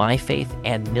inspired my faith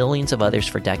and millions of others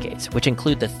for decades, which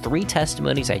include the 3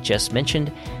 testimonies I just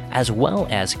mentioned, as well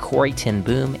as Corrie ten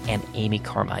Boom and Amy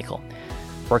Carmichael.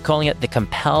 We're calling it the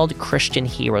Compelled Christian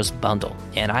Heroes Bundle,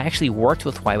 and I actually worked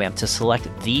with YWAM to select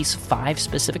these 5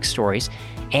 specific stories,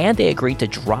 and they agreed to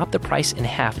drop the price in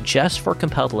half just for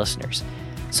Compelled listeners.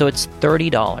 So it's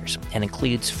 $30 and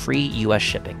includes free U.S.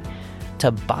 shipping.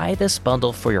 To buy this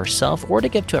bundle for yourself or to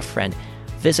give to a friend,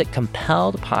 visit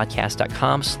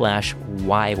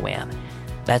compelledpodcast.com/YWAM.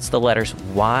 That's the letters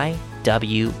YWAM.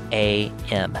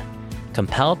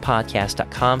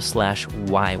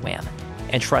 compelledpodcast.com/YWAM.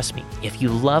 And trust me, if you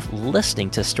love listening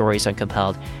to stories on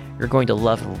Compelled, you're going to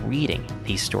love reading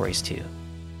these stories too.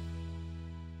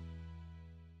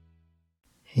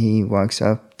 He walks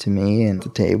up to me at the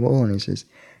table and he says,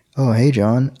 "Oh, hey,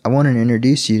 John, I want to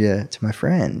introduce you to my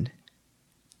friend."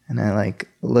 And I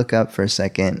look up for a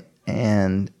second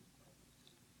and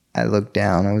I looked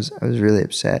down. I was really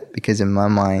upset because in my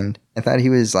mind, I thought he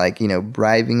was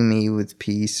bribing me with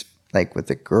peace, with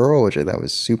a girl, which I thought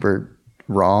was super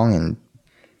wrong. And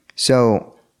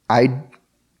so I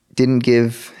didn't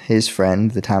give his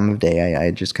friend the time of day.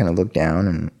 I just kind of looked down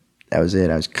and that was it.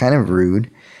 I was kind of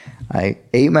rude. I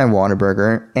ate my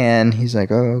Whataburger and he's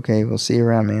like, "Oh, okay, we'll see you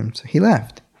around, man." So he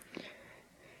left.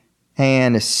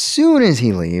 And as soon as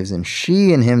he leaves and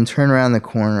she and him turn around the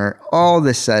corner, all of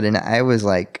a sudden I was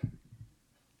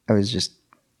just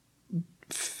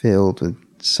filled with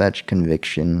such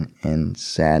conviction and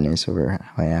sadness over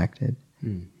how I acted.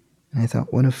 And I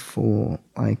thought, what a fool.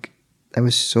 That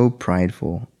was so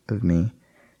prideful of me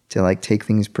to take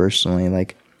things personally.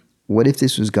 What if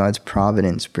this was God's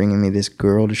providence bringing me this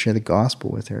girl to share the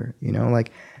gospel with her?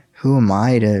 Who am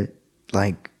I to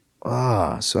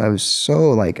so I was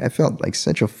so I felt like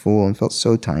such a fool and felt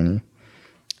so tiny.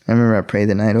 I remember I prayed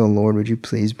that night, "Oh Lord, would you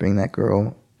please bring that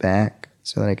girl back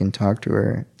so that I can talk to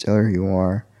her, tell her who you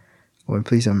are. Lord,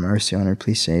 please have mercy on her,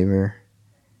 please save her."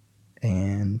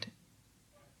 And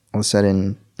all of a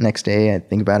sudden, next day, I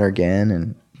think about her again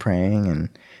and praying, and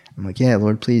I'm like, "Yeah,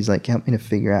 Lord, please help me to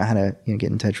figure out how to get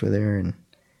in touch with her," and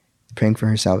praying for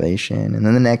her salvation. And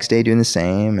then the next day doing the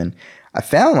same. And I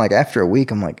found after a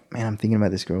week, I'm like, man, I'm thinking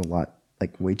about this girl a lot,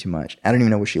 way too much. I don't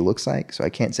even know what she looks like. So I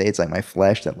can't say it's my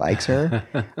flesh that likes her.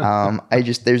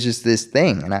 There's just this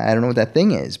thing and I don't know what that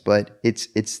thing is, but it's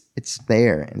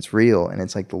there and it's real. And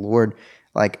it's the Lord,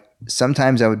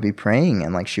 sometimes I would be praying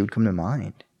and she would come to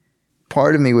mind.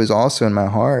 Part of me was also in my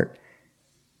heart,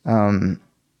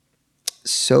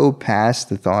 so past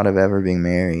the thought of ever being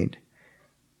married,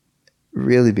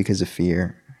 really because of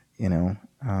fear, And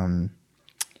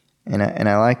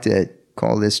I like to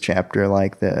call this chapter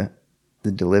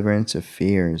the deliverance of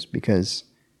fears because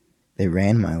they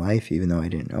ran my life even though I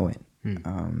didn't know it.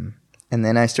 And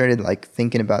then I started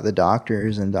thinking about the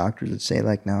doctors, and doctors would say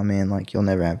 "No, man, you'll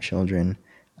never have children."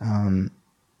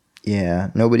 Yeah,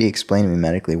 nobody explained to me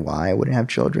medically why I wouldn't have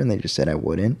children. They just said I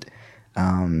wouldn't.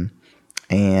 And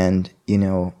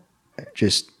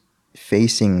just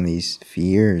facing these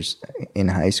fears in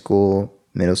high school,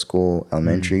 middle school,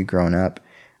 elementary, growing up,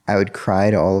 I would cry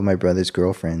to all of my brother's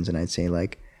girlfriends and I'd say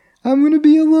 "I'm going to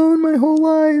be alone my whole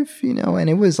life," and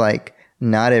it was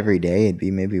not every day. It'd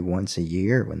be maybe once a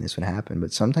year when this would happen.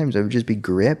 But sometimes I would just be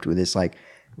gripped with this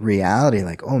reality,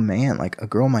 oh man, a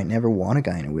girl might never want a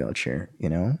guy in a wheelchair,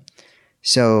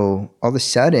 So all of a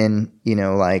sudden,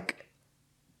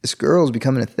 this girl's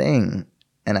becoming a thing.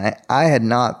 And I had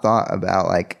not thought about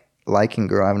liking a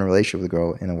girl, having a relationship with a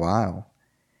girl in a while.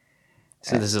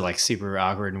 So this is super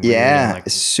awkward and weird. Yeah,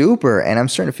 super. And I'm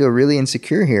starting to feel really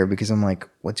insecure here because I'm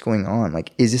what's going on?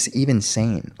 Is this even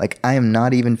sane? I am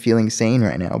not even feeling sane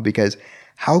right now because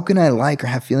how can I or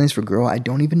have feelings for a girl I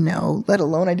don't even know, let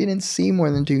alone I didn't see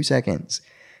more than 2 seconds?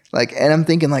 And I'm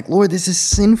thinking Lord, this is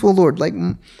sinful, Lord.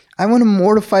 I want to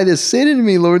mortify this sin in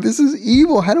me, Lord. This is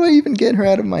evil. How do I even get her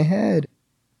out of my head?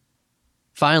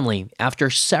 Finally, after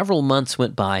several months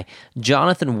went by,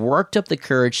 Jonathan worked up the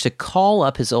courage to call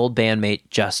up his old bandmate,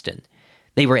 Justin.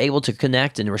 They were able to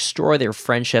connect and restore their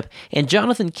friendship, and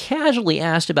Jonathan casually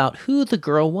asked about who the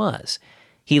girl was.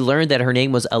 He learned that her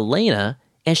name was Elena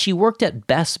and she worked at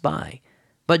Best Buy.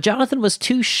 But Jonathan was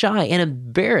too shy and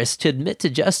embarrassed to admit to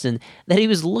Justin that he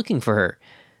was looking for her.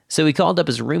 So he called up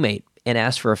his roommate and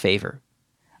asked for a favor.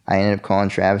 I ended up calling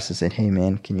Travis and said, hey,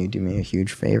 man, can you do me a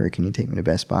huge favor? Can you take me to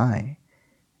Best Buy?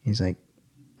 He's like,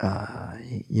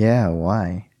 yeah,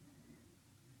 why?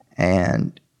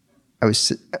 And I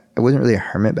wasn't really a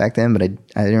hermit back then, but I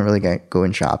didn't really go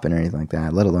in shopping or anything like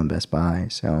that, let alone Best Buy.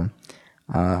 So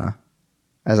I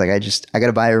was like, I got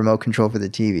to buy a remote control for the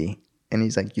TV. And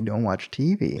he's like, you don't watch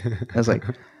TV? I was like,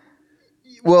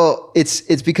 well, it's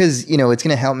because, it's going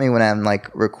to help me when I'm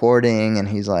like recording. And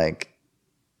he's like,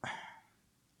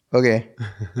 okay,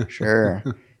 sure.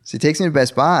 So he takes me to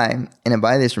Best Buy and I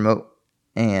buy this remote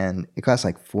and it costs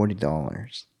like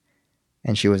 $40.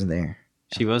 And she wasn't there.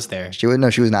 She was there. She was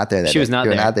not there. She was not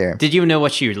there. Did you know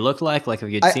what she looked like? Like if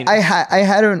you'd seen her? I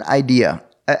had an idea.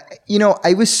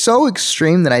 I was so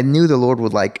extreme that I knew the Lord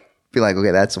would like be like,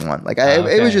 okay, that's the one. Like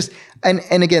it was just, and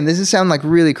again, this is sound like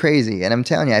really crazy. And I'm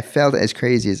telling you, I felt as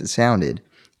crazy as it sounded.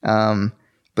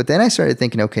 But then I started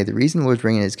thinking, okay, the reason the Lord's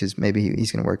bringing it is because maybe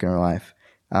he's going to work in her life.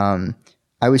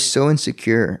 I was so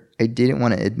insecure. I didn't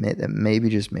want to admit that maybe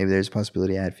there's a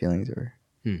possibility I had feelings of her.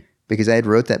 Because I had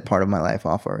wrote that part of my life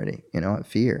off already,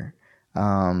 fear.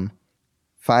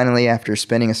 Finally, after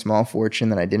spending a small fortune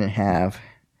that I didn't have,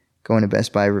 going to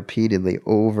Best Buy repeatedly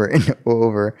over and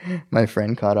over, my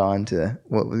friend caught on to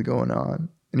what was going on.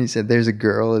 And he said, there's a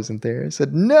girl, isn't there? I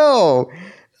said, no,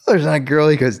 there's not a girl.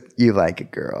 He goes, you like a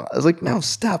girl. I was like, no,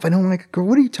 stop. I don't like a girl.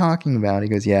 What are you talking about? He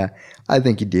goes, yeah, I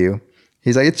think you do.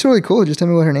 He's like, it's really cool. Just tell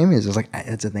me what her name is. I was like,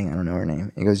 that's the thing. I don't know her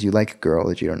name. He goes, you like a girl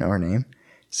that you don't know her name? I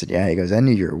said, yeah. He goes, I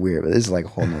knew you were weird, but this is like a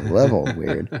whole new level of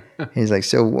weird. He's like,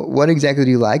 so what exactly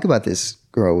do you like about this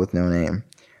girl with no name?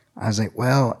 I was like,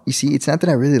 well, you see, it's not that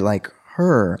I really like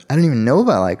her. I don't even know if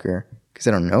I like her because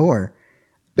I don't know her.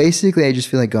 Basically, I just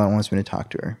feel like God wants me to talk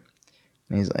to her.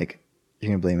 And he's like, you're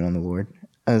going to blame it on the Lord?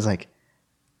 I was like,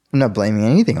 I'm not blaming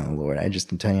anything on the Lord. I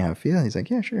just am telling you how I feel. He's like,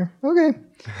 yeah, sure. Okay.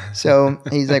 So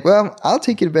he's like, well, I'll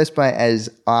take you to Best Buy as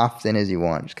often as you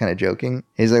want. Just kind of joking.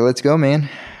 He's like, let's go, man.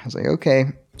 I was like, okay.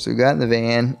 So we got in the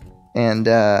van and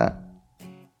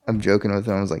I'm joking with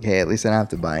him. I was like, hey, at least I don't have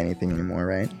to buy anything anymore,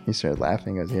 right? He started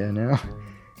laughing. He goes, yeah, no.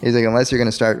 He's like, unless you're going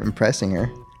to start impressing her.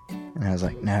 And I was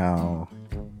like, no.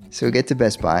 So we get to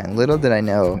Best Buy, and little did I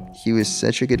know, he was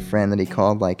such a good friend that he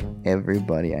called like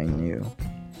everybody I knew.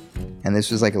 And this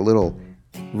was like a little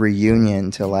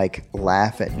reunion to like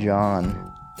laugh at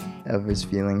John of his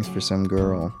feelings for some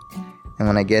girl. And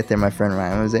when I get there, my friend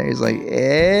Ryan was there. He's like,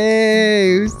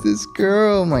 hey, who's this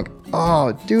girl? I'm like,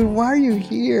 oh, dude, why are you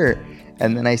here?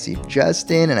 And then I see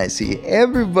Justin and I see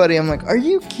everybody. I'm like, are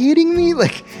you kidding me?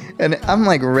 Like, and I'm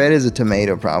like red as a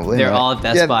tomato probably. They're all at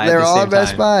Best Buy. They're all at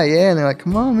Best Buy, yeah. And they're like,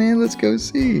 come on, man, let's go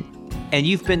see. And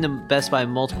you've been to Best Buy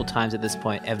multiple times at this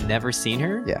point. Have never seen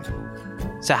her? Yeah.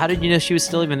 So how did you know she was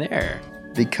still even there?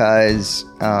 Because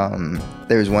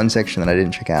there was one section that I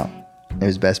didn't check out. It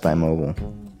was Best Buy Mobile.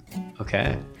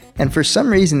 Okay. And for some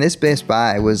reason, this Best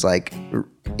Buy was like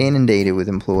inundated with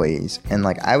employees. And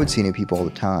like I would see new people all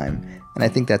the time. And I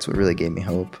think that's what really gave me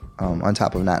hope, on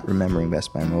top of not remembering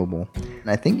Best Buy Mobile. And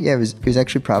I think, yeah, it was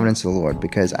actually providence of the Lord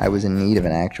because I was in need of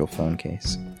an actual phone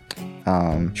case.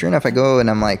 Sure enough, I go and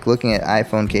I'm like looking at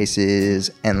iPhone cases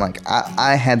and like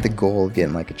I had the goal of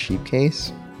getting like a cheap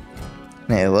case.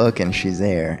 And I look and she's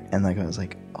there. And like I was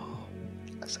like,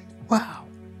 wow,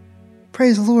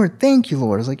 praise the Lord. Thank you,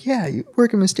 Lord. I was like, yeah, you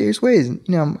work in mysterious ways. And,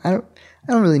 I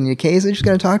don't really need a case. I just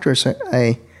got to talk to her. So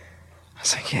I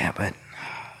was like, yeah, but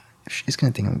she's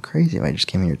going to think I'm crazy if I just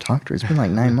came here to talk to her. It's been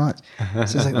like 9 months. So I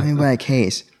was like, let me buy a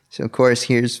case. So, of course,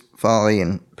 here's folly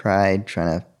and pride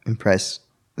trying to impress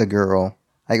the girl.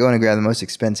 I go in and grab the most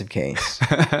expensive case.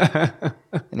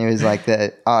 And it was like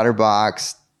the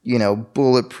OtterBox,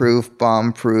 bulletproof,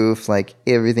 bomb-proof, like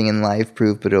everything in life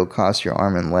proof, but it'll cost your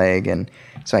arm and leg. And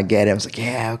so I get it. I was like,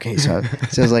 yeah, okay. So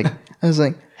I was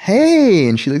like, hey.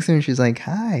 And she looks at me and she's like,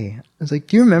 hi. I was like,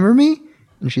 do you remember me?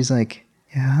 And she's like,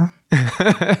 yeah.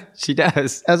 She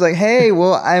does. I was like, hey,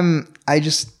 well, I've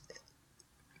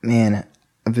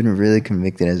been really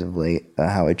convicted as of late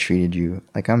how I treated you.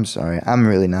 Like, I'm sorry. I'm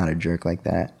really not a jerk like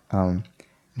that. And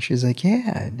she's like,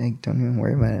 yeah, don't even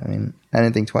worry about it. I mean, I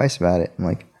didn't think twice about it. I'm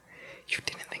like, you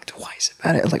didn't think twice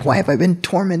about it? Like, why have I been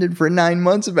tormented for 9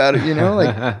 months about it,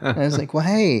 Like, and I was like, well,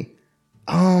 hey,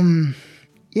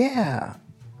 yeah,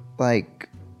 like,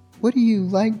 what do you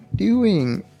like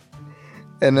doing?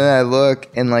 And then I look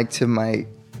and like to my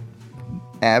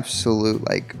absolute,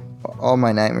 like all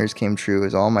my nightmares came true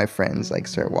as all my friends like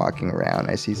start walking around.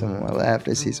 I see some on my left,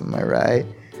 I see some on my right.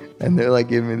 And they're like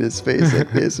giving me this face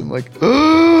like this. I'm like,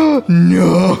 oh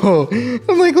no.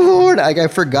 I'm like, Lord, like I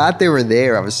forgot they were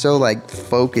there. I was so like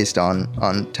focused on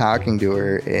talking to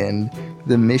her and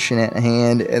the mission at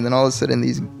hand. And then all of a sudden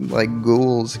these like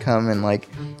ghouls come and like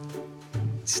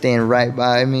stand right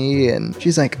by me. And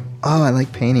she's like, oh, I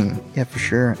like painting. Yeah, for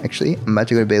sure. Actually, I'm about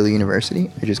to go to Baylor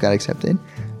University. I just got accepted.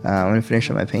 I'm going to finish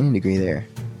up my painting degree there.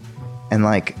 And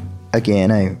like,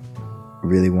 again, I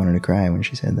really wanted to cry when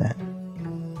she said that.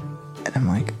 And I'm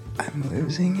like, I'm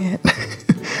losing it.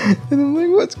 And I'm like,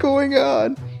 what's going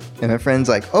on? And my friend's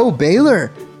like, oh,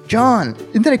 Baylor, John,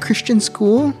 isn't that a Christian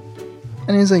school?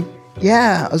 And he's like,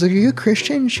 yeah. I was like, are you a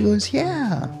Christian? She goes,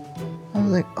 yeah. I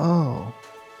was like, oh.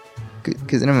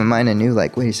 Because in my mind I knew,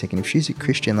 like, wait a second, if she's a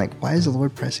Christian, like, why is the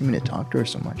Lord pressing me to talk to her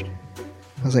so much?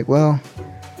 I was like, well,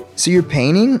 so you're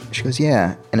painting? She goes,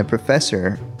 yeah. And a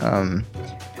professor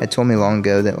had told me long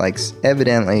ago that, like,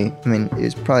 evidently, I mean, it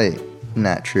was probably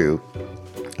not true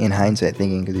in hindsight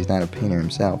thinking because he's not a painter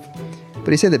himself.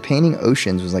 But he said that painting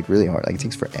oceans was, like, really hard. Like, it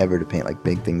takes forever to paint, like,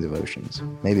 big things of oceans.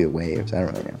 Maybe waves. I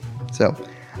don't really know. So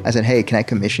I said, hey, can I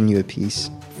commission you a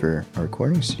piece for a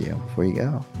recording studio before you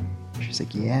go? She's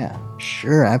like, yeah,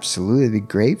 sure, absolutely. It'd be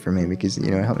great for me because, you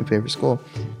know, it helped me pay for school.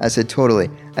 I said, totally.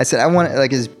 I said, I want it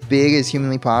like as big as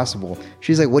humanly possible.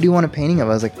 She's like, what do you want a painting of?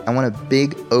 I was like, I want a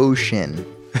big ocean.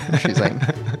 She's like,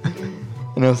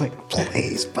 and I was like,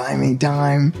 please buy me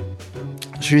time.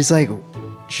 She's like,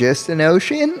 just an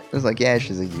ocean? I was like, yeah.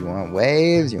 She's like, you want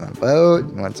waves? You want a boat?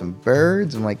 You want some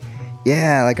birds? I'm like,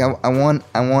 yeah, like I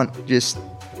want just,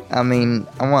 I mean,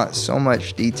 I want so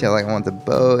much detail. Like I want the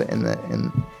boat and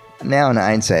now in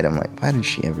hindsight, I'm like, why did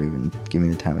she ever even give me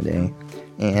the time of day?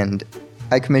 And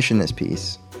I commissioned this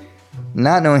piece,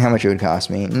 not knowing how much it would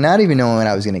cost me, not even knowing what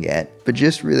I was going to get, but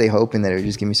just really hoping that it would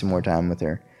just give me some more time with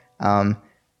her.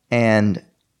 And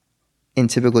in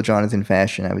typical Jonathan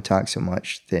fashion, I would talk so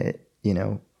much that, you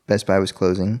know, Best Buy was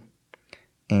closing.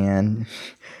 And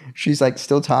she's like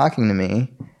still talking to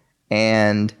me.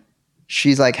 And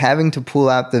she's like having to pull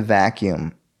out the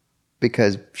vacuum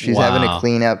because she's having to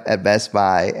clean up at Best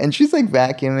Buy. And she's like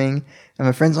vacuuming. And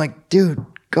my friend's like, dude,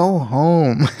 go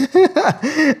home.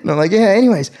 And I'm like, yeah,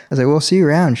 anyways. I was like, well, see you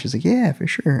around. She's like, yeah, for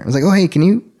sure. I was like, oh, hey, can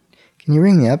you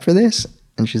ring me up for this?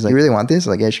 And she's like, you really want this?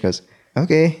 I'm like, yeah. She goes,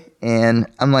 okay. And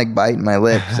I'm like biting my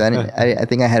lips. I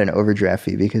think I had an overdraft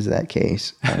fee because of that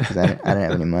case. Because I didn't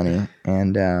have any money.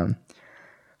 And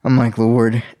I'm like,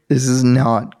 Lord, this is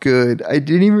not good. I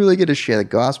didn't even really get to share the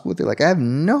gospel with her. Like, I have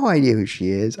no idea who she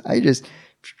is. I just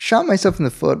shot myself in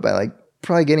the foot by like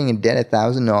probably getting in debt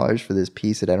 $1,000 for this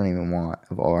piece that I don't even want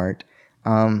of art.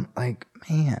 Like,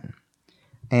 man.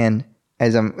 And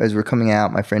as we're coming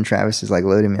out, my friend Travis is like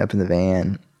loading me up in the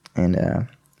van, and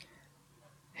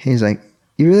he's like,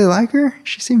 you really like her?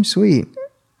 She seems sweet.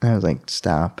 And I was like,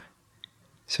 stop.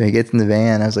 So he gets in the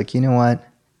van. I was like, you know what?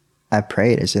 I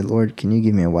prayed. I said, Lord, can you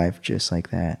give me a wife just like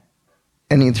that?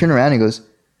 And he turned around and he goes,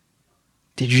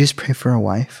 did you just pray for a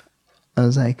wife? I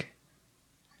was like,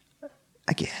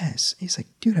 I guess. He's like,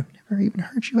 dude, I've never even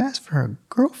heard you ask for a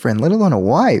girlfriend, let alone a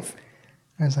wife.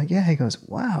 I was like, yeah. He goes,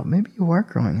 wow, maybe you are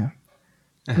growing up.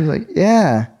 I was like,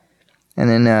 yeah. And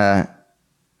then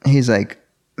he's like,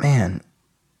 man,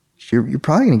 you're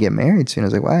probably going to get married soon. I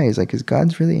was like, why? He's like, because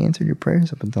God's really answered your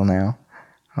prayers up until now.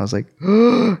 I was like,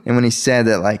 and when he said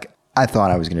that, like, I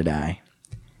thought I was going to die.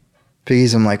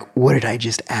 Because I'm like, what did I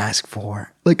just ask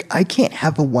for? Like, I can't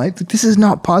have a wife. Like, this is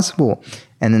not possible.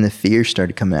 And then the fear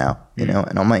started coming out, you know,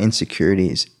 and all my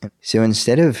insecurities. So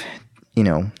instead of, you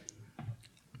know,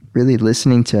 really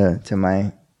listening to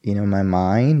my, you know, my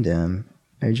mind,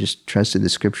 I just trusted the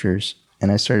scriptures, and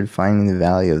I started finding the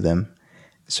value of them.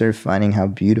 I started finding how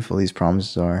beautiful these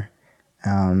promises are,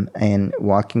 and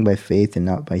walking by faith and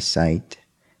not by sight.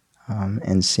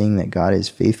 And seeing that God is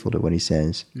faithful to what he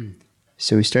says.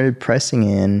 So we started pressing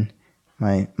in.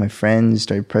 My friends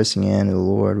started pressing in to the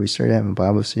Lord. We started having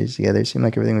Bible studies together. It seemed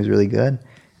like everything was really good.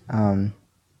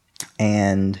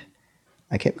 And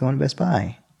I kept going to Best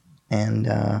Buy. And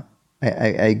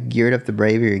I geared up the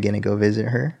bravery again to go visit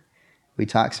her. We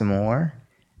talked some more.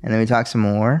 And then we talked some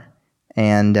more.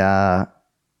 And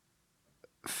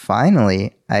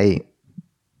finally, I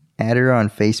added her on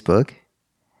Facebook.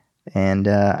 And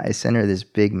I sent her this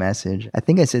big message. I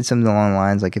think I said something along the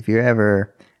lines like, if you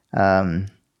ever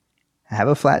have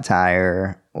a flat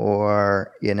tire,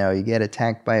 or, you know, you get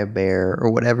attacked by a bear, or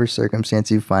whatever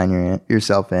circumstance you find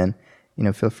yourself in, you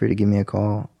know, feel free to give me a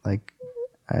call. Like,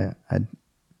 I'd,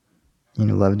 you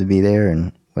know, love to be there,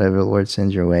 and whatever the Lord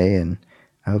sends your way. And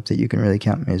I hope that you can really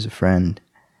count me as a friend.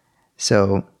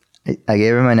 So I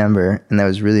gave her my number, and that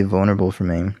was really vulnerable for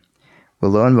me.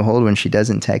 Well, lo and behold, when she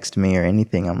doesn't text me or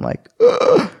anything, I'm like,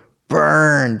 ugh,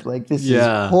 burned. Like, this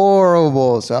is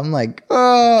horrible. So I'm like,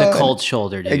 oh. The cold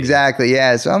shoulder, dude. Exactly,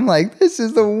 yeah. So I'm like, this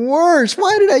is the worst.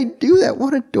 Why did I do that?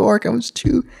 What a dork. I was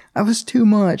too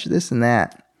much, this and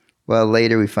that. Well,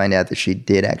 later we find out that she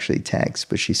did actually text,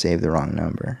 but she saved the wrong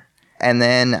number. And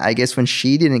then I guess when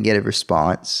she didn't get a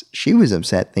response, she was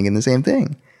upset, thinking the same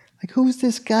thing. Like, who is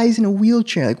this guy? He's in a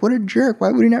wheelchair. Like, what a jerk.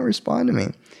 Why would he not respond to me?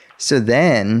 So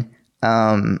then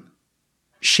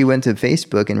she went to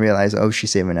Facebook and realized, oh, she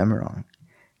saved my number wrong.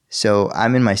 So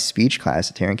I'm in my speech class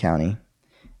at Tarrant County,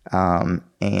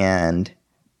 and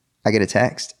I get a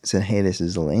text. It said, hey, this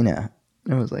is Elena.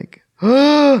 And I was like,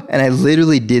 and I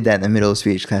literally did that in the middle of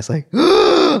speech class, like,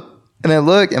 and I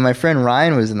looked, and my friend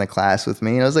Ryan was in the class with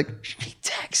me, and I was like, she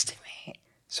texted me.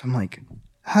 So I'm like,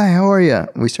 hi, how are you?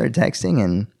 We started texting,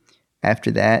 and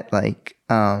after that, like,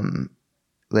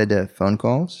 led to phone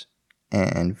calls,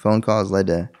 and phone calls led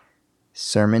to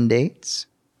sermon dates.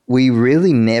 We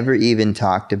really never even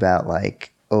talked about,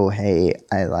 like, oh, hey,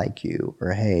 I like you,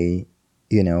 or hey,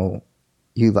 you know,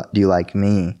 do you like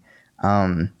me?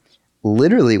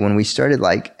 Literally, when we started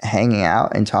like hanging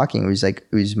out and talking, it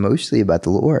was mostly about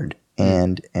the Lord,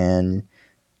 and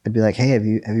I'd be like, hey, have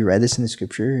you read this in the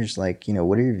scriptures? Like, you know,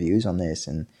 what are your views on this?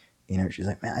 And you know, she's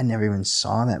like, man, I never even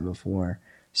saw that before.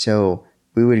 So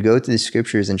we would go to the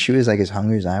scriptures, and she was like as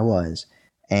hungry as I was,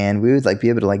 and we would like be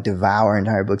able to like devour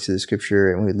entire books of the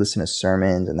scripture, and we would listen to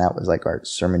sermons, and that was like our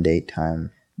sermon date time.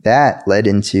 That led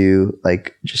into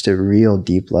like just a real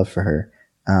deep love for her,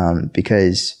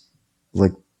 because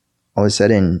like, all of a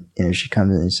sudden, you know, she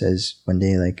comes in and says one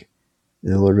day, like,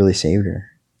 the Lord really saved her,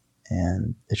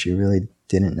 and that she really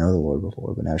didn't know the Lord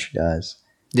before, but now she does.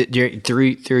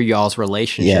 Through y'all's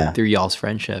relationship, through y'all's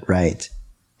friendship. Right.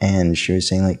 And she was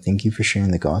saying, like, thank you for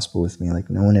sharing the gospel with me. Like,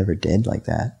 no one ever did like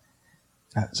that.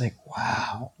 And I was like,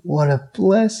 wow, what a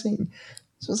blessing.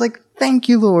 So I was like, thank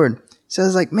you, Lord. So I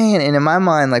was like, man, and in my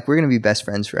mind, like, we're going to be best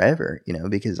friends forever, you know,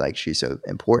 because, like, she's so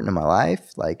important in my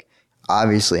life. Like,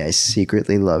 obviously, I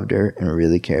secretly loved her and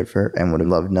really cared for her and would have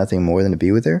loved nothing more than to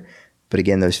be with her. But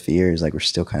again, those fears, like, were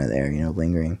still kind of there, you know,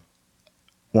 lingering.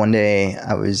 One day,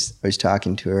 I was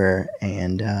talking to her,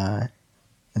 and I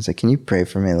was like, can you pray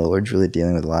for me? The Lord's really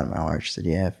dealing with a lot in my heart. She said,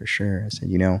 yeah, for sure. I said,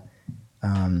 you know,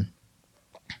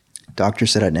 doctor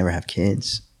said I'd never have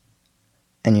kids.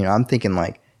 And, you know, I'm thinking,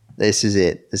 like, this is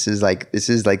it. This is like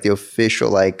the official,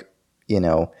 like, you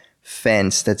know,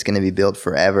 fence that's going to be built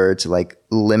forever to like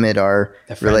limit our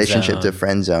relationship to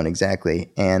friend zone.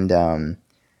 Exactly. And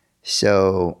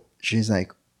so she's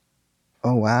like,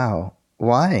 oh, wow.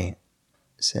 Why?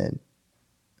 I said,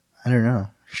 I don't know.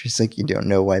 She's like, you don't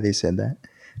know why they said that?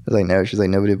 I was like, no. She's like,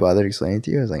 nobody bothered explaining it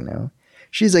to you? I was like, no.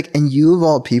 She's like, and you of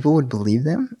all people would believe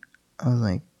them? I was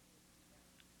like,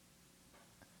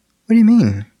 what do you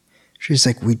mean? She's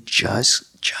like, we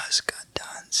just got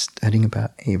done studying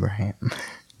about Abraham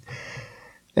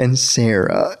and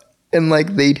Sarah, and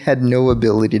like they had no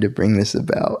ability to bring this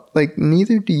about. Like,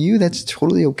 neither do you. That's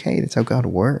totally okay. That's how God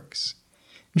works.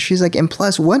 And she's like, and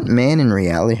plus, what man in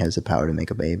reality has the power to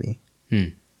make a baby?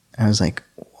 And I was like,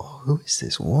 whoa, who is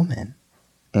this woman?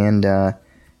 And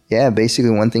yeah,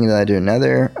 basically one thing led to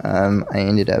another. I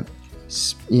ended up,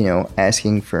 you know,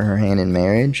 asking for her hand in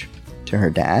marriage to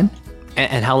her dad.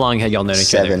 And how long had y'all known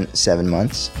each other? 7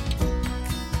 months.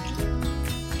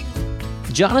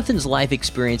 Jonathan's life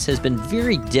experience has been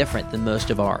very different than most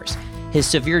of ours. His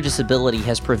severe disability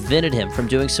has prevented him from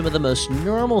doing some of the most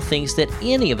normal things that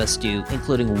any of us do,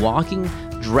 including walking,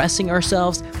 dressing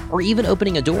ourselves, or even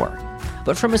opening a door.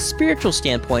 But from a spiritual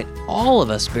standpoint, all of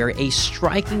us bear a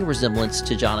striking resemblance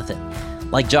to Jonathan.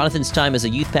 Like Jonathan's time as a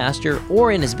youth pastor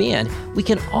or in his band, we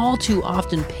can all too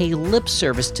often pay lip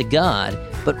service to God,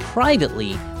 but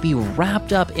privately be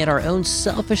wrapped up in our own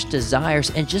selfish desires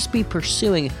and just be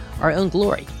pursuing our own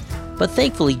glory. But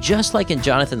thankfully, just like in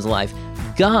Jonathan's life,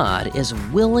 God is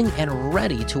willing and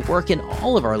ready to work in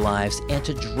all of our lives and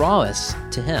to draw us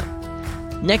to Him.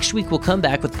 Next week, we'll come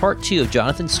back with part 2 of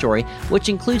Jonathan's story, which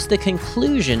includes the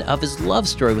conclusion of his love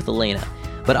story with Elena,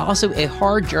 but also a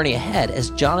hard journey ahead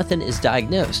as Jonathan is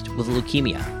diagnosed with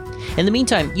leukemia. In the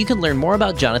meantime, you can learn more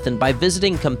about Jonathan by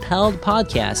visiting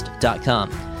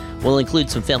compelledpodcast.com. We'll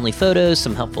include some family photos,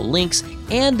 some helpful links,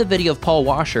 and the video of Paul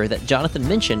Washer that Jonathan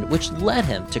mentioned, which led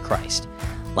him to Christ.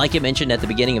 Like I mentioned at the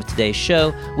beginning of today's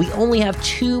show, we only have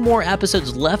 2 more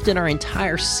episodes left in our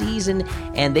entire season,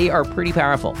 and they are pretty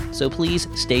powerful, so please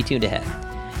stay tuned ahead.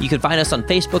 You can find us on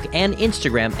Facebook and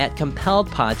Instagram at Compelled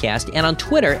Podcast and on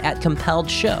Twitter at Compelled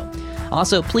Show.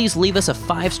 Also, please leave us a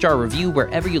 5-star review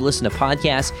wherever you listen to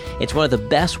podcasts. It's one of the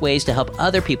best ways to help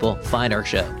other people find our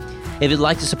show. If you'd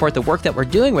like to support the work that we're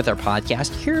doing with our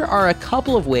podcast, here are a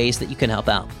couple of ways that you can help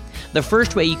out. The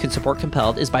first way you can support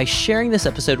Compelled is by sharing this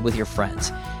episode with your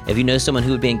friends. If you know someone who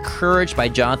would be encouraged by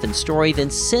Jonathan's story, then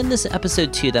send this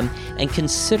episode to them and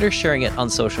consider sharing it on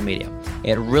social media.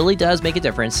 It really does make a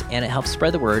difference, and it helps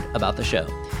spread the word about the show.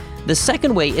 The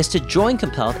second way is to join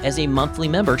Compelled as a monthly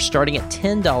member starting at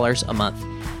 $10 a month.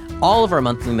 All of our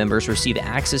monthly members receive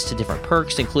access to different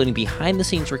perks, including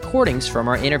behind-the-scenes recordings from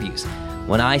our interviews.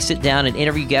 When I sit down and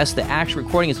interview guests, the actual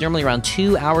recording is normally around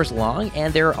 2 hours long,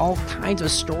 and there are all kinds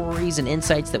of stories and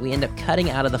insights that we end up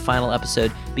cutting out of the final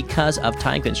episode because of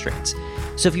time constraints.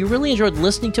 So if you really enjoyed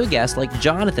listening to a guest like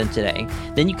Jonathan today,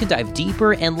 then you can dive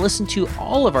deeper and listen to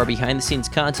all of our behind-the-scenes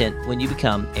content when you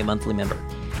become a monthly member.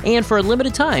 And for a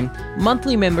limited time,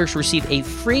 monthly members receive a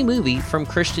free movie from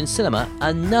Christian Cinema,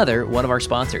 another one of our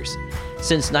sponsors.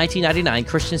 Since 1999,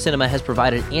 Christian Cinema has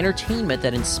provided entertainment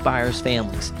that inspires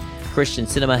families. Christian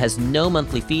Cinema has no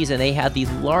monthly fees, and they have the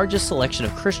largest selection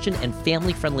of Christian and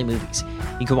family-friendly movies.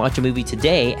 You can watch a movie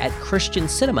today at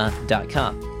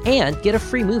christiancinema.com and get a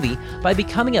free movie by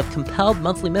becoming a Compelled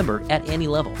monthly member at any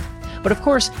level. But of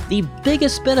course, the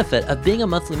biggest benefit of being a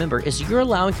monthly member is you're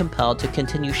allowing Compelled to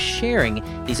continue sharing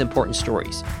these important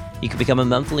stories. You can become a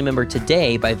monthly member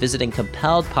today by visiting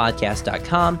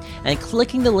compelledpodcast.com and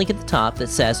clicking the link at the top that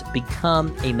says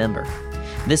Become a Member.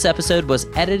 This episode was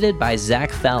edited by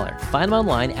Zach Fowler. Find him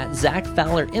online at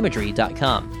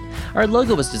zachfowlerimagery.com. Our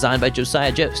logo was designed by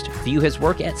Josiah Jost. View his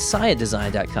work at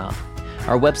siadesign.com.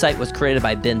 Our website was created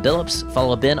by Ben Billups.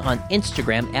 Follow Ben on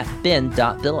Instagram at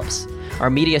ben.billups. Our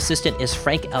media assistant is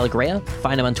Frank Allegrea.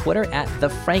 Find him on Twitter at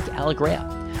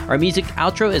 @TheFrankAllegrea. Our music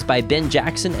outro is by Ben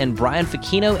Jackson and Brian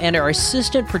Facchino, and our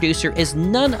assistant producer is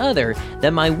none other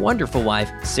than my wonderful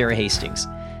wife, Sarah Hastings.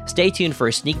 Stay tuned for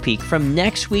a sneak peek from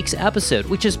next week's episode,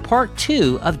 which is part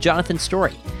 2 of Jonathan's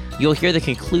story. You'll hear the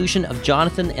conclusion of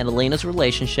Jonathan and Elena's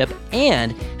relationship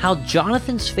and how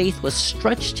Jonathan's faith was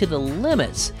stretched to the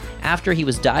limits after he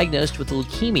was diagnosed with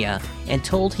leukemia and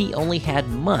told he only had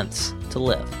months to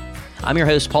live. I'm your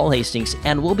host, Paul Hastings,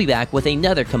 and we'll be back with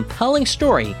another compelling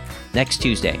story next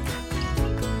Tuesday.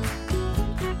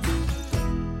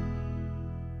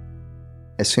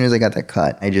 As soon as I got that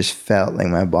cut, I just felt like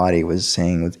my body was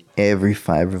saying with every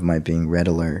fiber of my being, red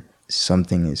alert,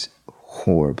 something is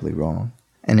horribly wrong.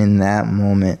 And in that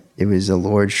moment, it was the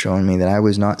Lord showing me that I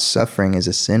was not suffering as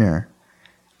a sinner.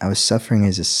 I was suffering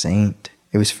as a saint.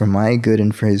 It was for my good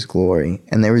and for His glory.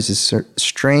 And there was this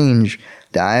strange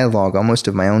dialogue almost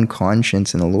of my own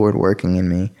conscience and the Lord working in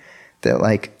me that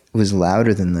like was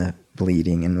louder than the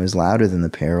bleeding and was louder than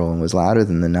the peril and was louder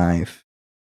than the knife.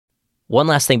 One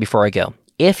last thing before I go.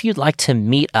 If you'd like to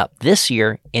meet up this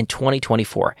year in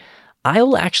 2024, I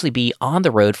will actually be on the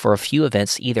road for a few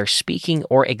events, either speaking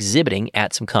or exhibiting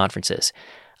at some conferences.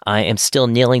 I am still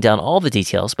nailing down all the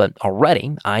details, but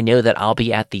already I know that I'll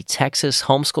be at the Texas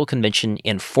Homeschool Convention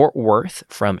in Fort Worth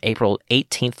from April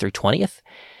 18th through 20th,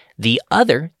 the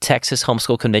other Texas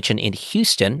Homeschool Convention in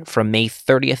Houston from May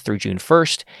 30th through June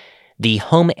 1st, the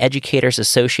Home Educators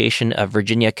Association of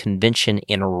Virginia Convention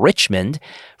in Richmond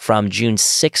from June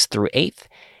 6th through 8th,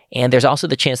 and there's also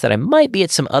the chance that I might be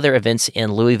at some other events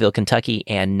in Louisville, Kentucky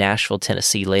and Nashville,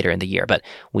 Tennessee later in the year, but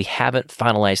we haven't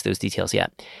finalized those details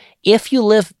yet. If you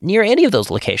live near any of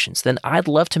those locations, then I'd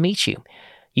love to meet you.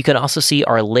 You can also see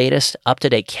our latest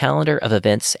up-to-date calendar of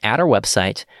events at our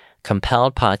website,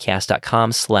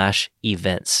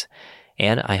 compelledpodcast.com/events.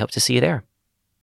 And I hope to see you there.